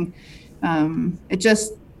catching. The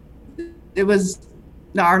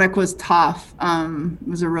Arctic was tough. It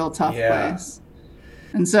was a real tough place.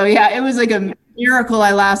 And so, it was like a miracle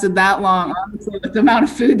I lasted that long, honestly, with the amount of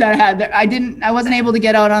food that I had. I wasn't able to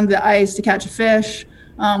get out on the ice to catch a fish,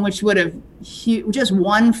 which would have, just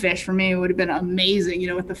one fish for me would have been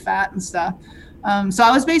amazing, with the fat and stuff. So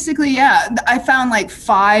I was basically, I found like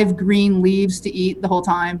 5 green leaves to eat the whole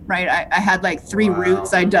time, right? I had like 3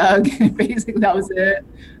 roots I dug. Basically, that was it.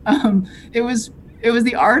 It was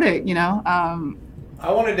the Arctic,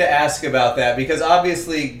 I wanted to ask about that because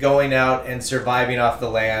obviously going out and surviving off the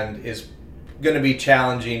land is going to be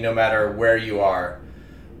challenging no matter where you are.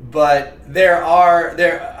 But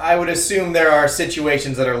I would assume there are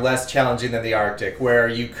situations that are less challenging than the Arctic where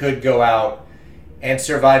you could go out and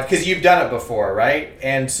survive because you've done it before, right?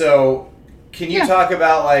 And so can you talk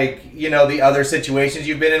about the other situations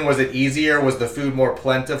you've been in? Was it easier? Was the food more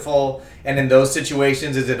plentiful? And in those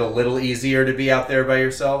situations, is it a little easier to be out there by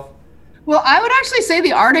yourself? Well, I would actually say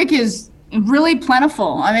the Arctic is really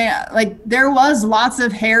plentiful. I mean, there was lots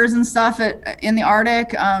of hares and stuff in the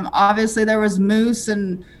Arctic. Obviously there was moose,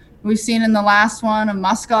 and we've seen in the last one a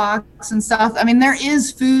muskox and stuff. I mean, there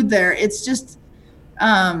is food there. It's just,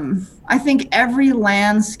 I think every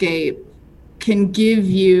landscape can give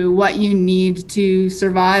you what you need to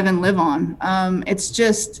survive and live on. It's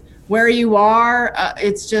just where you are.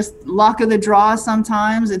 It's just luck of the draw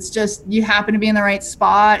sometimes. It's just you happen to be in the right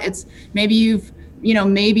spot. It's maybe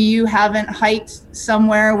you haven't hiked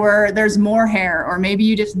somewhere where there's more hair, or maybe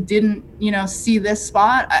you just didn't, see this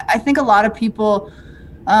spot. I think a lot of people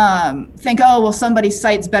think, oh, well, somebody's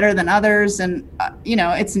site's better than others. And,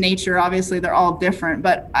 it's nature. Obviously, they're all different.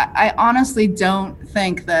 But I honestly don't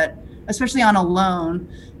think that especially on Alone,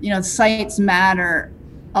 sites matter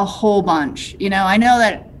a whole bunch. I know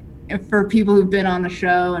that for people who've been on the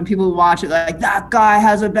show and people who watch it, like, that guy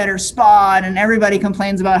has a better spot, and everybody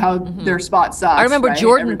complains about how their spot sucks. I remember right?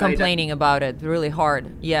 Jordan Everybody complaining about it really hard.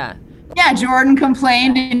 Yeah. Yeah, Jordan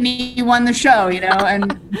complained and he won the show,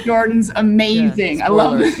 and Jordan's amazing. Yeah, I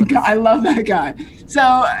love spoilers. that guy. I love that guy.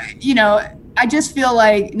 So, I just feel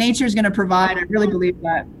like nature's going to provide. I really believe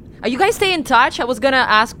that. You guys stay in touch? I was gonna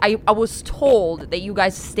ask. I was told that you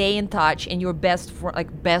guys stay in touch and you're best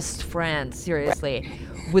friends, seriously,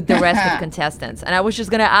 with the rest of contestants. And I was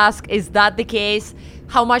just gonna ask, is that the case?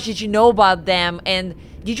 How much did you know about them? And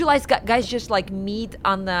did you guys just like meet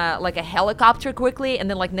on the like a helicopter quickly and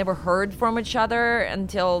then like never heard from each other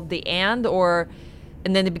until the end,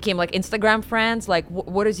 and then it became like Instagram friends? Like,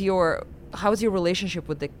 how's your relationship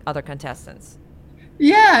with the other contestants?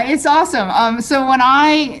 Yeah, it's awesome. So when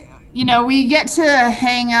we get to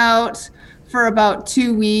hang out for about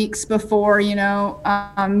 2 weeks before,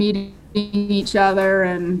 meeting each other,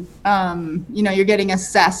 and, you're getting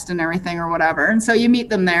assessed and everything or whatever. And so you meet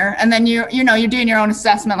them there, and then you're doing your own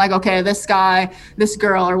assessment, like, okay, this guy, this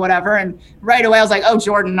girl or whatever. And right away I was like, oh,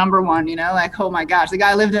 Jordan, number one, like, oh my gosh, the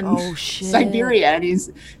guy lived in Siberia, and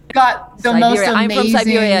he's got the most amazing I'm from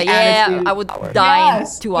Siberia. Yeah, attitude. I would die in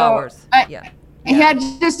 2 hours. He had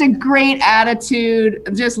just a great attitude.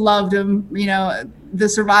 Just loved him. The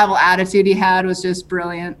survival attitude he had was just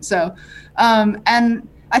brilliant. So, and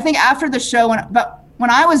I think after the show, when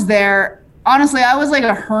I was there, honestly, I was like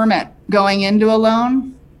a hermit going into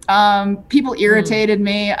Alone. People irritated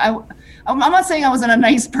me. I'm not saying I wasn't a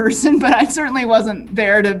nice person, but I certainly wasn't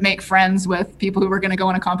there to make friends with people who were going to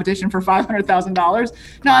go in a competition for $500,000.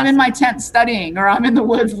 No, I'm in my tent studying, or I'm in the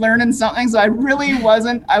woods learning something. So I really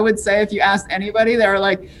wasn't. I would say if you asked anybody, they were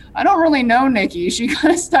like, I don't really know Nikki. She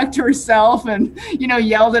kind of stuck to herself and,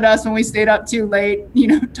 yelled at us when we stayed up too late,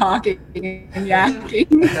 talking and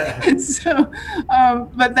yakking. And so,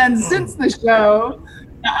 but then since the show,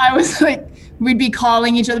 I was like, we'd be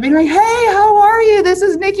calling each other, being like, hey, how are you? This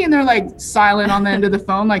is Nikki. And they're like silent on the end of the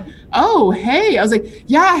phone, like, oh, hey. I was like,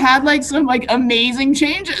 yeah, I had like some like amazing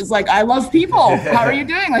changes. Like, I love people. How are you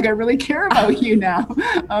doing? Like, I really care about you now.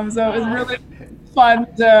 So it was really fun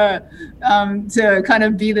to kind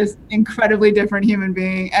of be this incredibly different human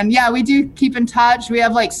being. And yeah, we do keep in touch. We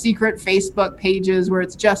have like secret Facebook pages where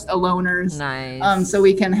it's just Aloners. Nice. So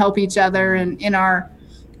we can help each other and in our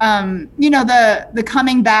the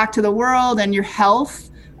coming back to the world and your health.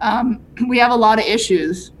 We have a lot of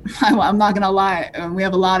issues. I'm not going to lie. We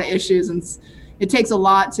have a lot of issues, and it takes a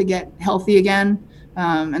lot to get healthy again.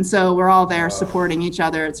 And so we're all there supporting each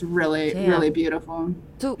other. It's really, really beautiful.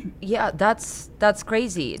 So yeah, that's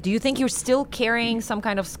crazy. Do you think you're still carrying some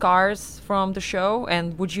kind of scars from the show?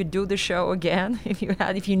 And would you do the show again if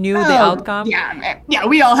you knew the outcome? Yeah,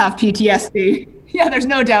 we all have PTSD. Yeah, there's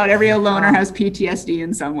no doubt every Aloner has PTSD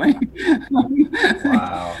in some way.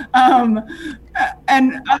 Wow.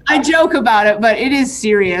 And I joke about it, but it is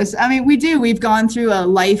serious. I mean, we've gone through a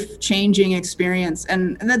life-changing experience,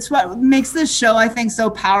 and that's what makes this show, I think, so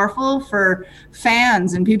powerful for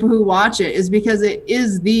fans and people who watch it, is because it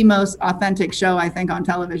is the most authentic show, I think, on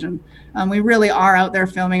television. We really are out there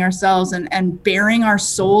filming ourselves and bearing our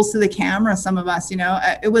souls to the camera. Some of us,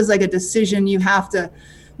 it was like a decision you have to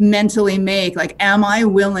mentally make, like, am I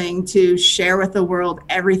willing to share with the world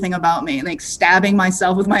everything about me, like stabbing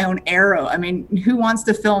myself with my own arrow? I mean, who wants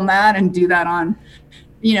to film that and do that on,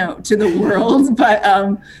 to the world? But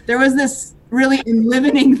there was this really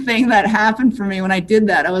enlivening thing that happened for me when I did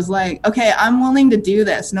that. I was like, okay, I'm willing to do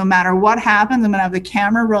this no matter what happens. I'm gonna have the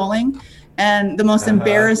camera rolling, and the most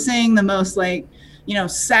embarrassing, the most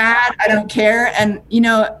sad, I don't care. And,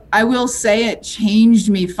 I will say it changed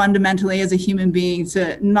me fundamentally as a human being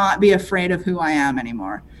to not be afraid of who I am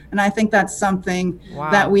anymore. And I think that's something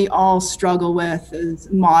that we all struggle with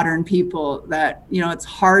as modern people, that, it's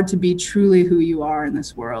hard to be truly who you are in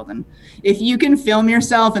this world. And if you can film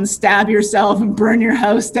yourself and stab yourself and burn your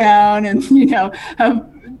house down and,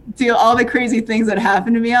 do all the crazy things that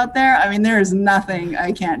happen to me out there, I mean, there is nothing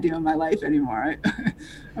I can't do in my life anymore.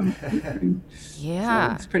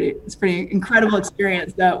 Yeah. So it's pretty incredible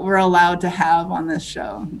experience that we're allowed to have on this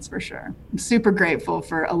show. That's for sure. I'm super grateful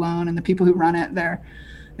for Alone and the people who run it.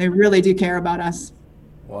 They really do care about us.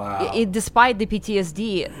 Wow. Despite the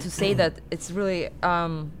PTSD, to say that it's really,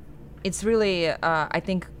 I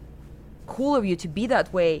think, cool of you to be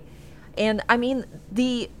that way. And I mean,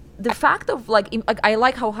 the fact of I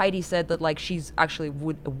like how Heidi said that she's actually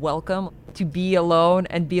would welcome to be alone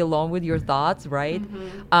and be alone with your thoughts, right?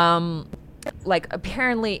 Mm-hmm.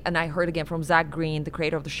 Apparently, and I heard again from Zach Green, the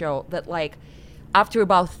creator of the show, that after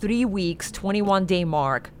about 3 weeks, 21-day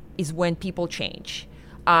mark is when people change.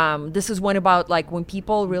 This is when when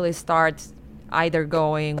people really start either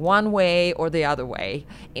going one way or the other way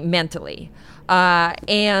mentally.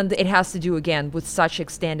 And it has to do, again, with such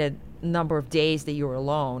extended number of days that you're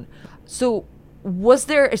alone. So was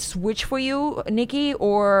there a switch for you, Nikki,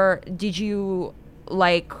 or did you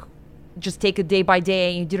just take it day by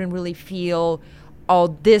day and you didn't really feel,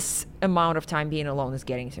 oh, this amount of time being alone is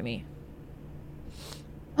getting to me?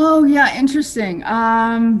 Oh yeah, interesting.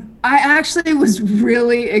 I actually was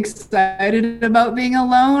really excited about being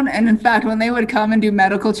alone, and in fact, when they would come and do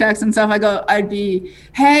medical checks and stuff, I'd be,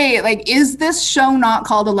 hey, is this show not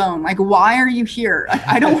called Alone? Why are you here?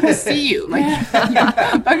 I don't want to see you.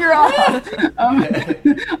 Bugger off.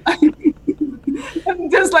 I'm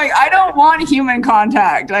just I don't want human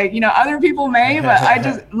contact. Other people may, but I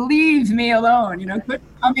just leave me alone. Quit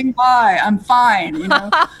coming by. I'm fine.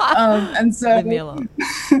 And so Leave me alone.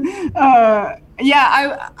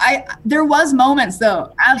 I there was moments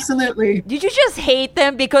though. Absolutely. Did you just hate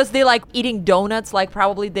them because they eating donuts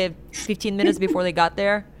probably the 15 minutes before they got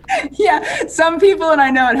there? Yeah, some people, and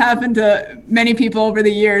I know it happened to many people over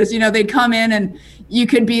the years, they'd come in and you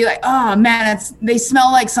could be like, oh man, they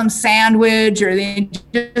smell like some sandwich, or they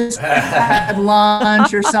just had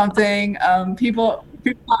lunch or something. People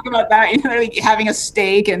talk about that, they're having a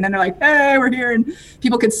steak and then they're like, hey, we're here, and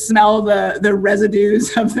people could smell the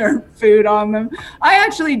residues of their food on them. I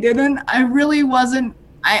actually didn't. I really wasn't.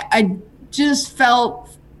 I just felt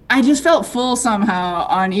full somehow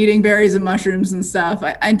on eating berries and mushrooms and stuff.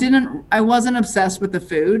 I wasn't obsessed with the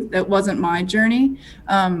food. That wasn't my journey.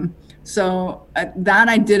 So that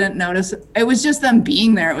I didn't notice. It was just them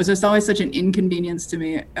being there. It was just always such an inconvenience to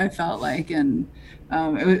me, I felt like. And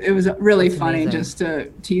it was really funny just to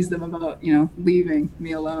tease them about, leaving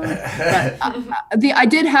me alone. But I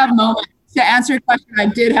did have moments. To answer your question, I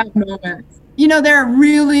did have moments. They're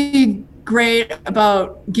really great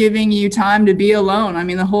about giving you time to be alone. I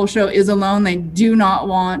mean, the whole show is alone. They do not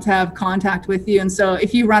want to have contact with you. And so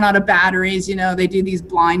if you run out of batteries, they do these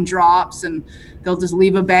blind drops and they'll just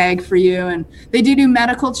leave a bag for you. And they do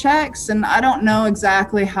medical checks. And I don't know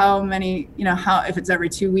exactly how many, if it's every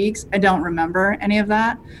 2 weeks. I don't remember any of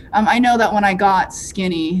that. I know that when I got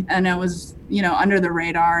skinny and I was, under the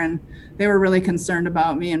radar, and they were really concerned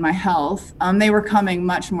about me and my health, they were coming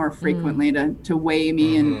much more frequently to weigh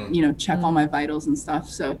me and, check all my vitals and stuff.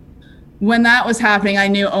 So when that was happening, I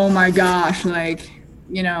knew, oh my gosh, I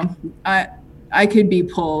could be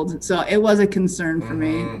pulled. So it was a concern for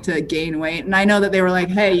me to gain weight. And I know that they were like,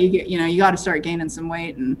 hey, you got to start gaining some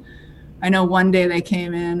weight. And I know one day they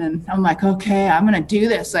came in and I'm like, okay, I'm going to do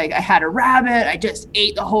this. I had a rabbit. I just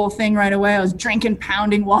ate the whole thing right away. I was drinking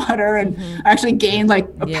pounding water and I actually gained a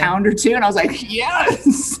pound or two. And I was like,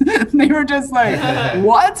 yes. And they were just like,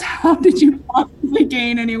 what? How did you possibly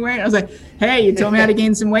gain any weight? I was like, hey, you told me how to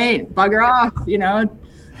gain some weight. Bugger off, leave me alone.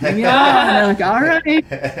 And they're like, all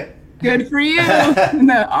right. Good for you. And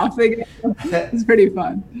then off they go. It's pretty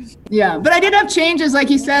fun. Yeah, but I did have changes, like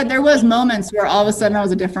you said. There was moments where all of a sudden I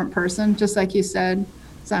was a different person, just like you said,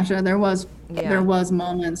 Sasha. There was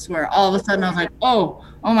moments where all of a sudden I was like, oh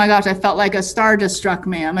my gosh, I felt like a star just struck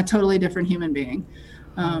me. I'm a totally different human being.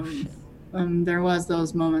 There was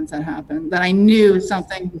those moments that happened that I knew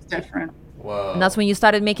something was different. Whoa. And that's when you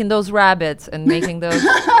started making those rabbits and making those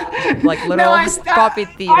little puppy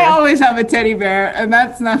theater. I always have a teddy bear, and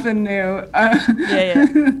that's nothing new.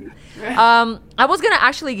 I was gonna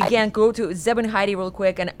actually again go to Zeb and Heidi real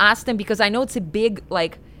quick and ask them, because I know it's a big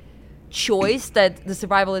choice that the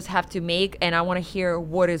survivalists have to make, and I want to hear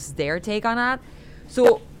what is their take on that.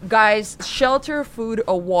 So guys, shelter, food,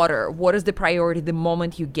 or water, what is the priority the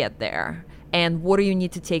moment you get there? And what do you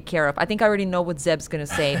need to take care of? I think I already know what Zeb's going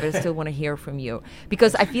to say, but I still want to hear from you.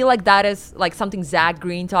 Because I feel like that is something Zach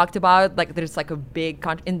Green talked about. There's a big...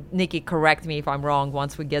 and Nikki, correct me if I'm wrong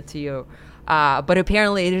once we get to you. But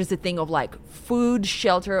apparently it is a thing of food,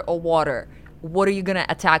 shelter, or water. What are you going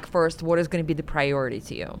to attack first? What is going to be the priority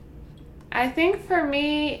to you? I think for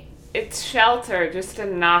me, it's shelter, just to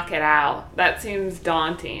knock it out. That seems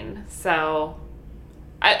daunting. So...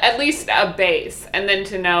 at least a base, and then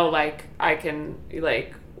to know I can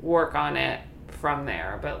work on it from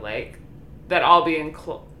there, but that I'll be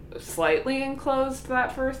slightly enclosed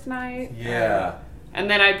that first night. Yeah. And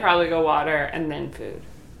then I'd probably go water and then food.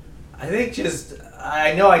 I think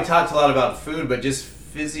I know I talked a lot about food, but just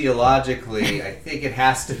physiologically, I think it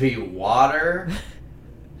has to be water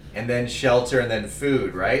and then shelter and then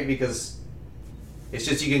food, right? Because it's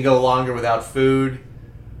just you can go longer without food.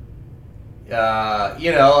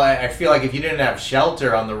 I feel like if you didn't have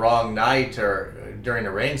shelter on the wrong night or during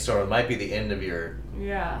a rainstorm, it might be the end of your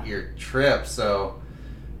Yeah. trip. So,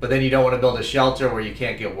 but then you don't want to build a shelter where you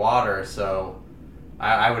can't get water. So,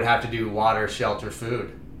 I would have to do water, shelter,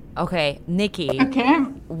 food. Okay, Nikki, Okay.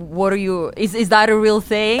 what are you? Is that a real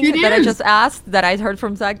thing It that I is. just asked that I heard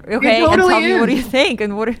from Zach? Okay, and totally tell me what do is. you think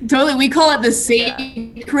and what? Totally. We call it the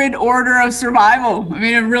sacred order of survival. I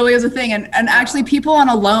mean, it really is a thing. And actually, people on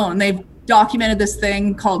Alone, they've documented this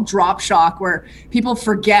thing called drop shock, where people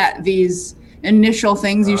forget these initial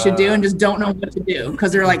things you should do and just don't know what to do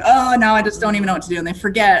because they're like, oh, now I just don't even know what to do. And they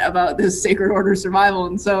forget about this sacred order of survival.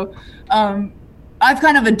 And so, I've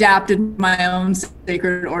kind of adapted my own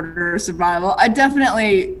sacred order of survival. I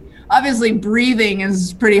definitely, obviously breathing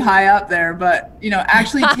is pretty high up there, but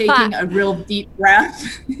actually taking a real deep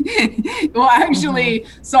breath will actually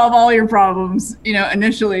solve all your problems,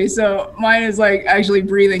 initially. So mine is like actually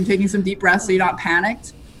breathing, taking some deep breaths so you're not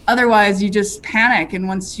panicked. Otherwise you just panic. And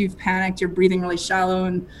once you've panicked, you're breathing really shallow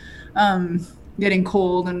and, getting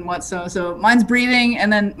cold and so mine's breathing.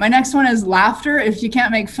 And then my next one is laughter. If you can't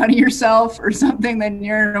make fun of yourself or something, then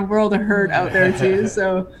you're in a world of hurt out there too.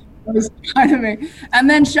 So that was kind of me. And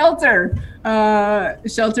then shelter.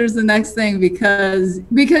 Shelter's the next thing because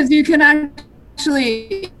you can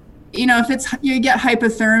actually, if you get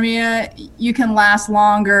hypothermia, you can last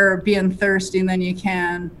longer being thirsty than you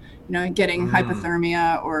can, getting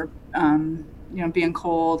hypothermia or being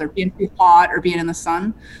cold or being too hot or being in the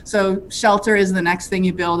sun. So shelter is the next thing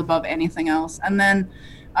you build above anything else. And then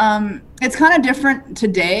it's kind of different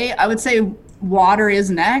today. I would say water is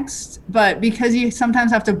next, but because you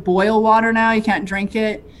sometimes have to boil water now, you can't drink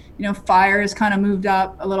it. Fire has kind of moved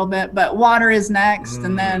up a little bit, but water is next.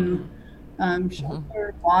 And then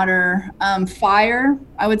shelter, water, fire,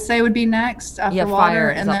 I would say would be next after water.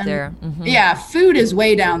 Fire is and up then, there. Mhm. Yeah, food is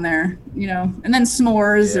way down there, and then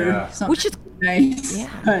s'mores or something. Which is nice. Yeah.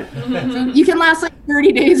 But you can last like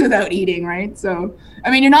 30 days without eating, right? So,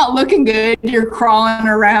 I mean, you're not looking good. You're crawling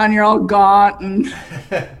around. You're all gaunt and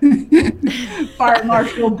Fire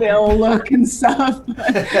Marshal Bill look and stuff.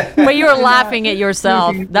 But you're laughing at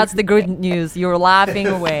yourself. That's the good news. You're laughing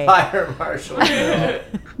away. Fire Marshal.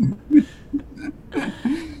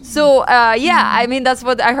 So I mean that's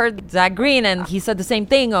what I heard Zach Green, and he said the same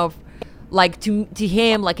thing of like to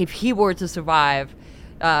him, like if he were to survive,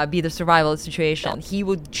 be the survival situation, he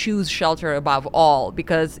would choose shelter above all,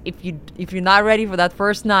 because if you're not ready for that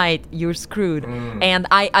first night, you're screwed. And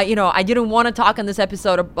I didn't want to talk in this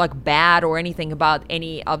episode of, like, bad or anything about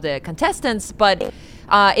any of the contestants, but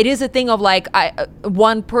it is a thing of like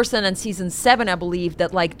one person in season 7, I believe,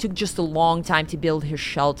 that like took just a long time to build his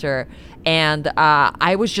shelter, and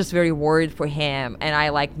I was just very worried for him, and I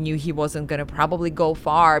like knew he wasn't gonna probably go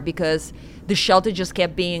far because the shelter just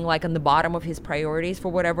kept being like on the bottom of his priorities for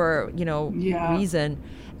whatever reason,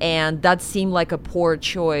 and that seemed like a poor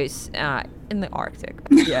choice in the Arctic.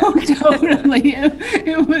 Yeah. Oh, totally.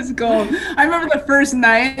 It was cold. I remember the first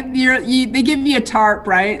night, they give you a tarp,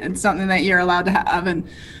 right? It's something that you're allowed to have. And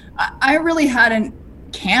I really hadn't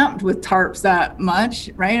camped with tarps that much,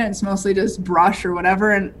 right? It's mostly just brush or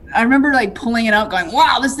whatever. And I remember like pulling it out going,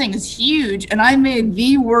 wow, this thing is huge. And I made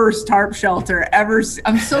the worst tarp shelter ever.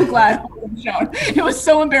 I'm so glad it was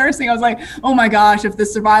so embarrassing. I was like, oh my gosh, if the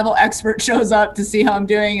survival expert shows up to see how I'm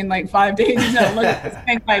doing in like 5 days, he's gonna look at this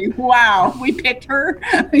thing like, wow, we picked her.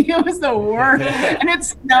 It was the worst. And it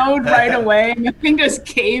snowed right away. And the thing just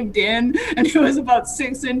caved in, and it was about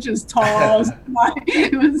 6 inches tall.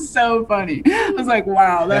 It was so funny. I was like,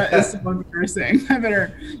 wow, that is so embarrassing. I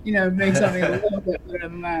better, make something a little bit better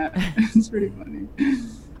than that. It's pretty funny.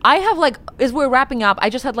 I have like, as we're wrapping up, I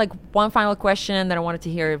just had like one final question that I wanted to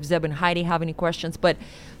hear if Zeb and Heidi have any questions. But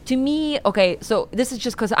to me, okay, so this is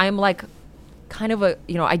just because I'm like kind of a,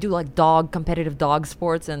 I do like competitive dog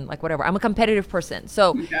sports and like whatever. I'm a competitive person.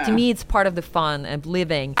 So to me, it's part of the fun of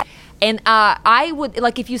living. And I would,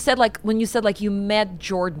 like, if you said like, when you said like you met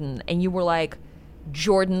Jordan and you were like,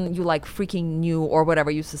 Jordan, you like freaking knew or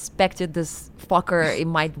whatever, you suspected this fucker, it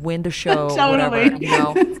might win the show. Totally.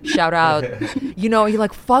 Whatever, shout out, you're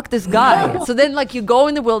like, fuck this guy. So then like you go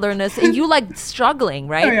in the wilderness and you like struggling,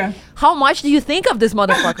 right? Oh, yeah. How much do you think of this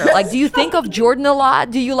motherfucker? Like, do you think of Jordan a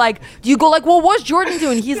lot? Do you go like, well, what's Jordan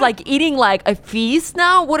doing? He's like eating like a feast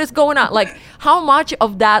now? What is going on? Like, how much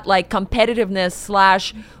of that like competitiveness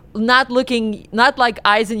 / not like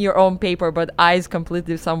eyes in your own paper, but eyes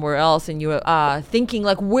completely somewhere else, and you thinking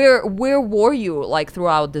like, where were you like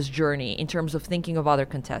throughout this journey in terms of thinking of other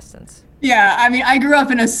contestants? Yeah, I mean, I grew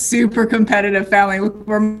up in a super competitive family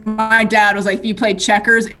where my dad was like, if you played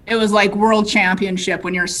checkers, it was like world championship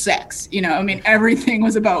when you're 6. You know, I mean, everything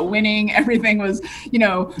was about winning. Everything was, you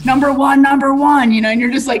know, number one, you know, and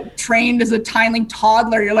you're just like trained as a tiny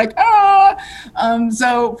toddler. You're like, ah.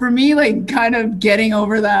 So for me, like kind of getting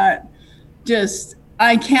over that, just,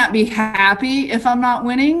 I can't be happy if I'm not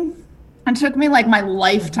winning. It took me like my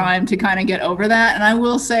lifetime to kind of get over that. And I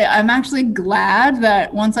will say, I'm actually glad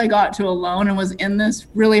that once I got to Alone and was in this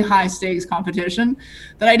really high stakes competition,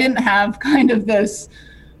 that I didn't have kind of this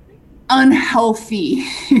unhealthy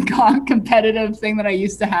competitive thing that I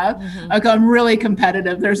used to have. Like I'm really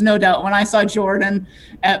competitive. There's no doubt. When I saw Jordan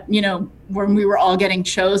at, you know, when we were all getting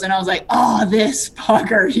chosen, I was like, oh, this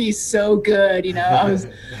fucker, he's so good. You know,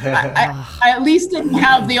 I at least didn't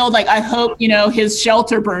have the old, like, I hope, you know, his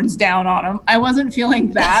shelter burns down on him. I wasn't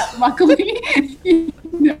feeling that, luckily.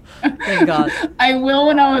 Thank God. I will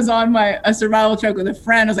when I was on a survival truck with a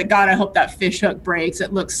friend. I was like, God, I hope that fish hook breaks.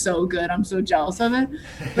 It looks so good. I'm so jealous of it.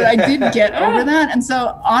 But I did get over that. And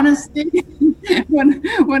so honestly,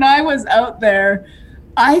 when I was out there,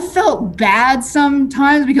 I felt bad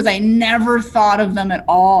sometimes because I never thought of them at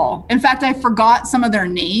all. In fact, I forgot some of their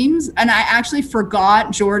names, and I actually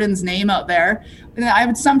forgot Jordan's name out there. And I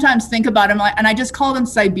would sometimes think about him, and I just called him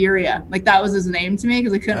Siberia. Like that was his name to me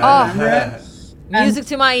because I couldn't remember it. Music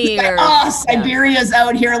to my ears. Like, oh, Siberia's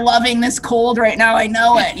out here loving this cold right now. I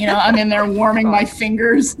know it. You know, I'm in there warming my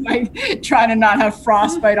fingers, like trying to not have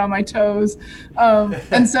frostbite on my toes.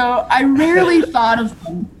 And so I rarely thought of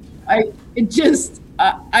them.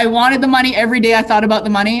 I wanted the money every day. I thought about the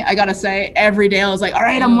money. I got to say, every day I was like, all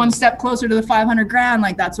right, I'm one step closer to the 500 grand.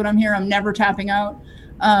 Like, that's what I'm here. I'm never tapping out.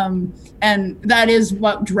 And that is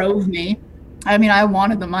what drove me. I mean, I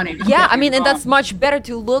wanted the money. Yeah, I mean, and that's much better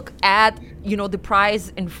to look at, you know, the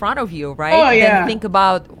prize in front of you, right? Oh, yeah. Than think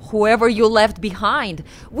about whoever you left behind,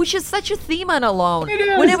 which is such a theme on Alone. It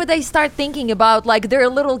is. Whenever they start thinking about, like, their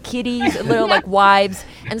little kitties, little, like, wives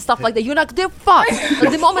and stuff like that, you're like, they're fucked.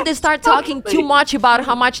 Like, the moment they start talking too much about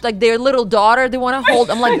how much, like, their little daughter they want to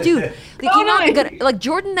hold, I'm like, dude, like, you're not gonna, like,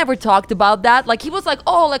 Jordan never talked about that. Like, he was like,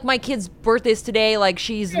 oh, like, my kid's birthday is today, like,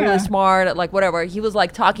 she's really smart, like, whatever. He was,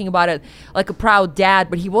 like, talking about it like a proud dad,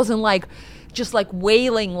 but he wasn't, like, just like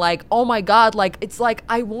wailing like, oh my God, like it's like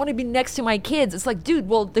I want to be next to my kids. It's like, dude,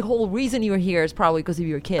 well, the whole reason you're here is probably because of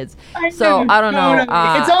your kids. I don't know.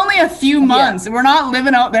 It's only a few months. We're not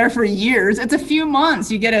living out there for years. It's a few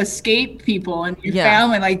months. You get to escape people and your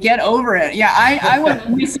family, like get over it. Yeah, I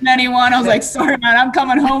wasn't missing anyone. I was like, sorry man, I'm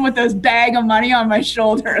coming home with this bag of money on my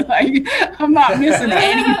shoulder. Like I'm not missing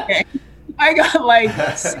anything. I got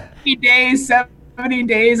like 60 days, 70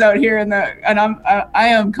 days out here and I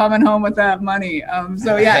am coming home with that money.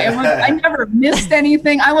 So yeah, I never missed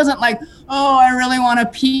anything. I wasn't like, oh, I really want a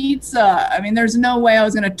pizza. I mean, there's no way I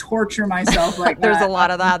was going to torture myself like that. There's a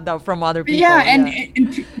lot of that though from other people. Yeah,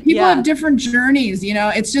 and people have different journeys, you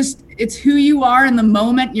know. It's who you are in the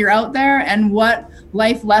moment you're out there and what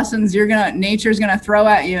life lessons nature's gonna throw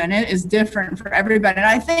at you, and it is different for everybody. And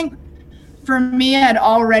I think for me, I'd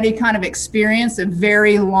already kind of experienced a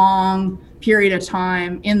very long period of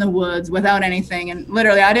time in the woods without anything, and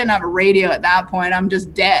literally I didn't have a radio at that point. I'm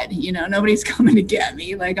just dead, you know, nobody's coming to get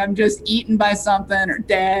me. Like I'm just eaten by something or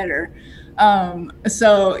dead or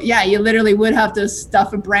so yeah, you literally would have to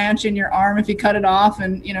stuff a branch in your arm if you cut it off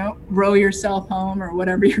and, you know, row yourself home or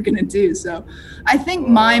whatever you're gonna do. So I think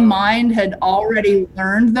my mind had already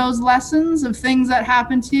learned those lessons of things that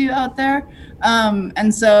happen to you out there,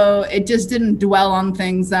 and so it just didn't dwell on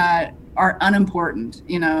things that are unimportant.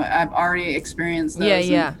 You know, I've already experienced those.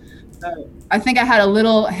 Yeah. So I think I had a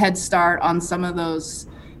little head start on some of those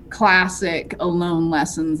classic Alone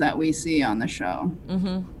lessons that we see on the show.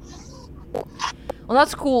 Mm-hmm. Well,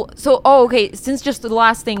 that's cool. So, okay, since just the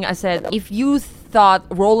last thing I said, if you thought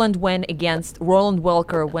Roland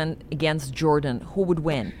Welker went against Jordan, who would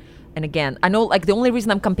win? And again, I know like the only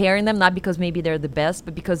reason I'm comparing them, not because maybe they're the best,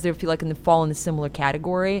 but because they feel like they fall in a similar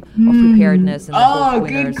category of preparedness. And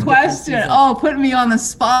good question. Oh, putting me on the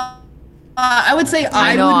spot. I would say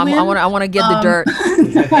I would win. I want to get the dirt.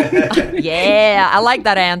 Yeah, I like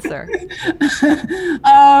that answer.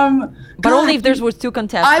 But only if there was two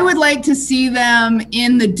contestants. I would like to see them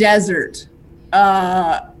in the desert,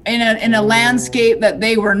 in a landscape that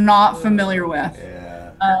they were not familiar with.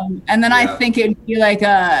 And then I think it'd be like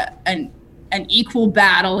an equal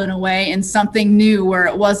battle in a way, and something new where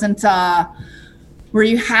it wasn't where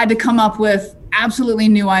you had to come up with absolutely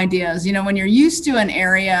new ideas. You know, when you're used to an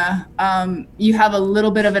area, you have a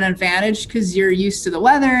little bit of an advantage because you're used to the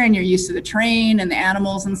weather and you're used to the terrain and the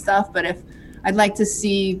animals and stuff. But if I'd like to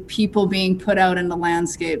see people being put out into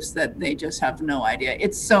landscapes that they just have no idea.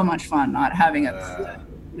 It's so much fun not having a clue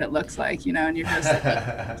what it looks like, you know, and you're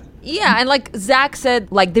just Yeah, and like Zach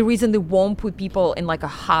said, like the reason they won't put people in like a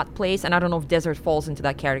hot place, and I don't know if desert falls into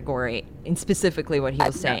that category, in specifically what he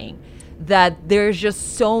was saying, that there's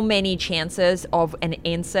just so many chances of an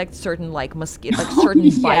insect, certain like mosquito, like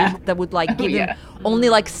certain bite that would like give him only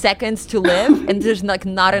like seconds to live, and there's like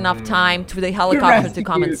not enough time for the helicopter to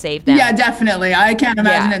come and save them. Yeah, definitely. I can't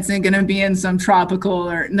imagine it's going to be in some tropical,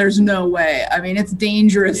 or there's no way. I mean, it's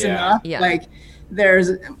dangerous enough. Yeah. Like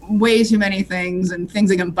there's way too many things and things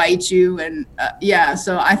that can bite you. And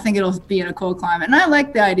so I think it'll be in a cold climate. And I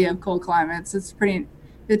like the idea of cold climates. It's pretty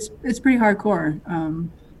hardcore.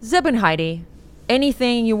 Zeb and Heidi,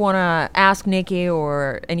 anything you want to ask Nikki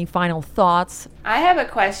or any final thoughts? I have a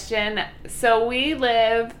question. So we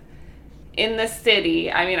live in the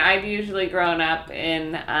city. I mean, I've usually grown up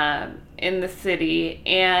in the city,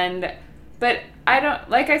 but I don't,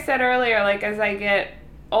 like I said earlier, like as I get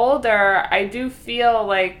older, I do feel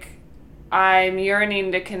like I'm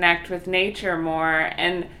yearning to connect with nature more.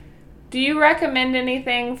 And do you recommend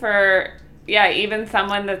anything for, even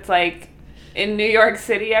someone that's like in New York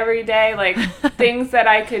City every day, like things that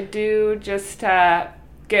I could do just to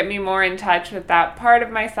get me more in touch with that part of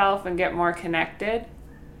myself and get more connected?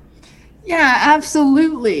 Yeah,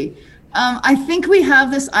 absolutely. I think we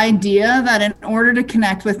have this idea that in order to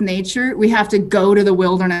connect with nature, we have to go to the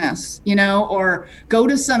wilderness, you know, or go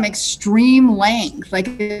to some extreme length. Like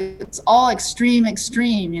it's all extreme,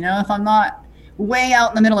 you know, if I'm not way out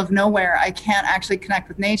in the middle of nowhere, I can't actually connect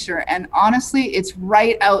with nature. And honestly, it's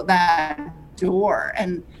right out that door.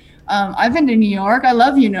 And I've been to New York. I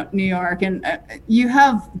love New York. And you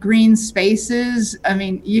have green spaces. I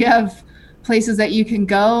mean, you have places that you can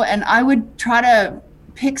go. And I would try to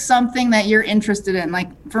pick something that you're interested in. Like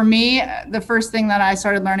for me, the first thing that I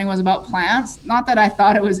started learning was about plants. Not that I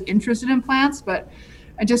thought I was interested in plants, but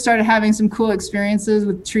I just started having some cool experiences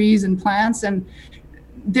with trees and plants. And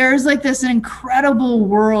there's like this incredible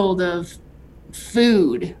world of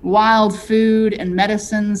food, wild food and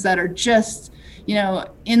medicines that are just, you know,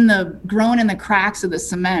 grown in the cracks of the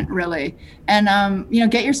cement, really. And,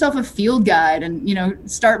 get yourself a field guide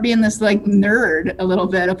and, start being this like nerd a little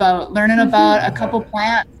bit about learning about a couple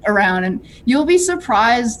plants around, and you'll be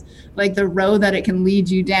surprised like the road that it can lead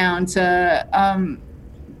you down to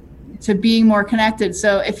being more connected.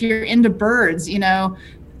 So if you're into birds,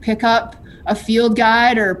 pick up a field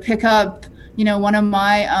guide or pick up, one of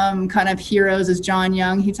my kind of heroes is John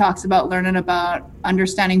Young. He talks about learning about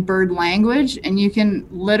understanding bird language, and you can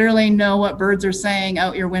literally know what birds are saying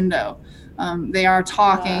out your window. They are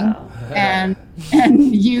talking, and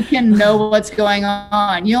you can know what's going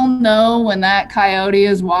on. You'll know when that coyote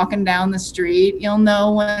is walking down the street. You'll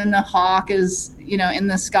know when a hawk is, in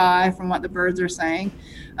the sky from what the birds are saying.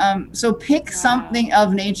 So pick something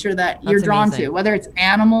of nature that you're drawn to, whether it's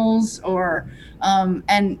animals or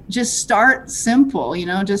and just start simple,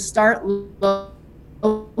 just start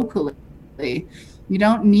locally. You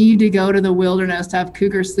don't need to go to the wilderness to have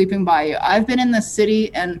cougars sleeping by you. I've been in the city,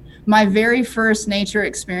 and my very first nature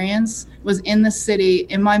experience was in the city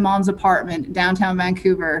in my mom's apartment, downtown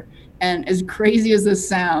Vancouver. And as crazy as this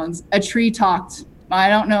sounds, a tree talked. I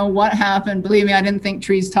don't know what happened. Believe me, I didn't think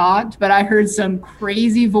trees talked, but I heard some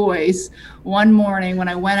crazy voice one morning when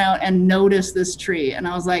I went out and noticed this tree. And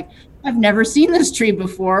I was like, I've never seen this tree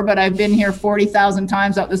before, but I've been here 40,000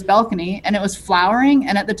 times out this balcony, and it was flowering.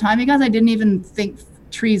 And at the time, you guys, I didn't even think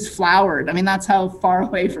trees flowered. I mean, that's how far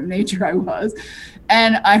away from nature I was.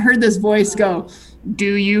 And I heard this voice go,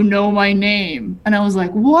 "Do you know my name?" And I was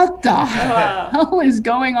like, what the hell is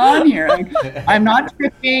going on here? Like, I'm not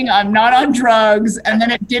tripping, I'm not on drugs. And then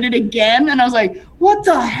it did it again. And I was like, what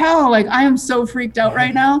the hell? Like, I am so freaked out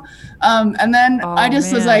right now. And then I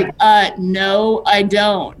just was like, no, I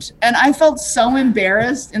don't. And I felt so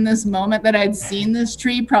embarrassed in this moment that I'd seen this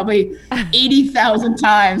tree probably 80,000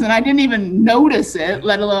 times. And I didn't even notice it,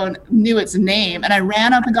 let alone knew its name. And I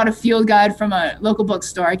ran up and got a field guide from a local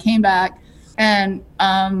bookstore. I came back. And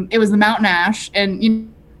it was the mountain ash, and you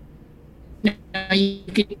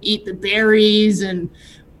could eat the berries, and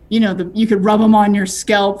you could rub them on your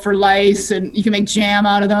scalp for lice, and you can make jam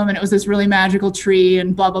out of them. And it was this really magical tree,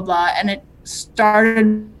 and blah blah blah. And it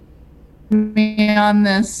started me on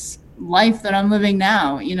this life that I'm living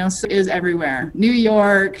now. So it is everywhere. New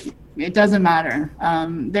York, it doesn't matter.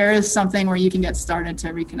 There is something where you can get started to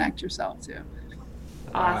reconnect yourself to.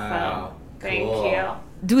 Awesome. Wow. Thank Cool. you.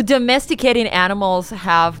 Do domesticating animals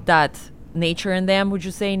have that nature in them, would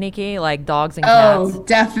you say, Nikki? Like dogs and cats? Oh,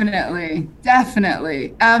 definitely.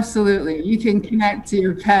 Absolutely. You can connect to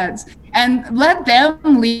your pets. and let them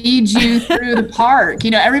lead you through the park.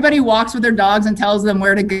 You know, everybody walks with their dogs and tells them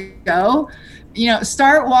where to go. You know,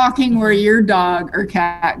 start walking where your dog or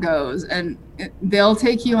cat goes, and they'll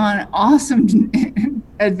take you on awesome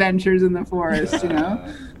adventures in the forest, you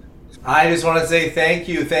know. I just want to say thank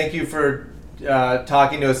you. Thank you for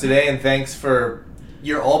talking to us today, and thanks for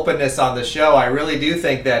your openness on the show. I really do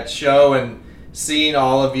think that show and seeing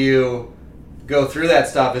all of you go through that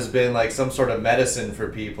stuff has been like some sort of medicine for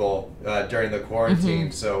people during the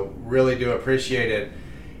quarantine. So really do appreciate it.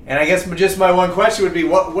 And I guess just my one question would be,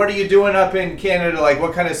 what are you doing up in Canada? Like,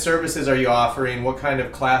 what kind of services are you offering? What kind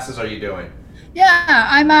of classes are you doing? Yeah,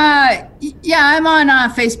 I'm on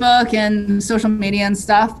Facebook and social media and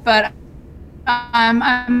stuff, but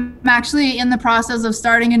I'm actually in the process of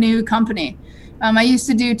starting a new company. I used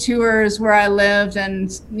to do tours where I lived and,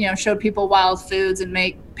 you know, showed people wild foods and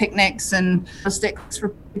make picnics and sticks for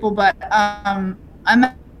people, but I'm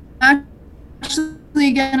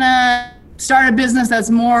actually gonna start a business that's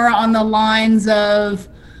more on the lines of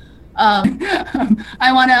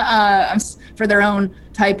I want to for their own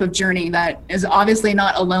type of journey that is obviously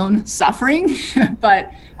not alone suffering,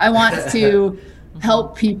 but I want to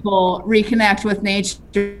help people reconnect with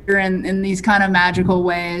nature in these kind of magical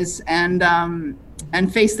ways and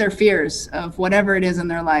face their fears of whatever it is in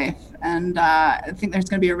their life. And I think there's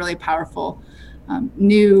going to be a really powerful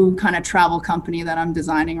new kind of travel company that I'm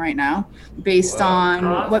designing right now based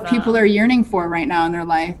on what people are yearning for right now in their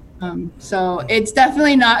life. So it's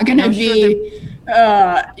definitely not going to be,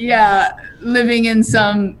 living in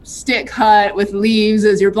some stick hut with leaves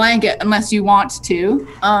as your blanket unless you want to.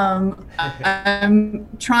 I'm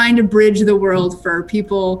trying to bridge the world for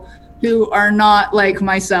people who are not like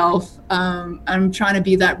myself. I'm trying to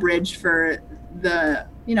be that bridge for the,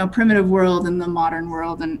 you know, primitive world and the modern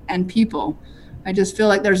world and people. I just feel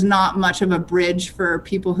like there's not much of a bridge for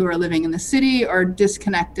people who are living in the city or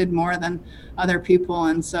disconnected more than other people.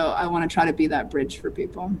 And so I want to try to be that bridge for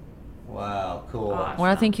people. Wow, cool. Well,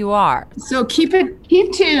 I think you are. So keep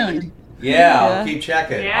tuned. Yeah, I'll keep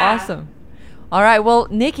checking. Yeah. Awesome. All right. Well,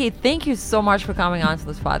 Nikki, thank you so much for coming on to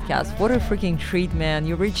this podcast. What a freaking treat, man.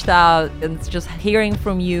 You reached out, and it's just hearing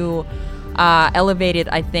from you elevated,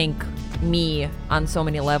 I think, me on so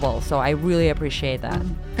many levels. So I really appreciate that.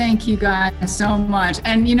 Thank you guys so much.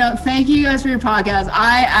 And, you know, thank you guys for your podcast.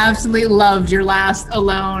 I absolutely loved your last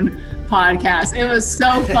Alone podcast. It was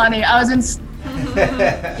so funny. I was in...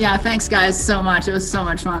 Yeah, thanks guys so much. It was so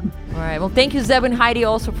much fun. All right. Well, thank you, Zeb and Heidi,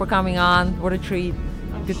 also for coming on. What a treat.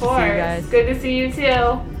 Good to see you guys. Good to see you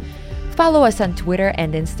too. Follow us on Twitter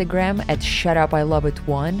and Instagram at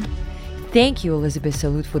ShutUpILoveIt1. Thank you, Elizabeth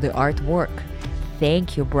Salute, for the artwork.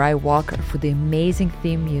 Thank you, Bry Walker, for the amazing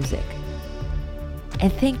theme music.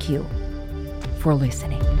 And thank you for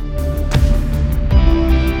listening.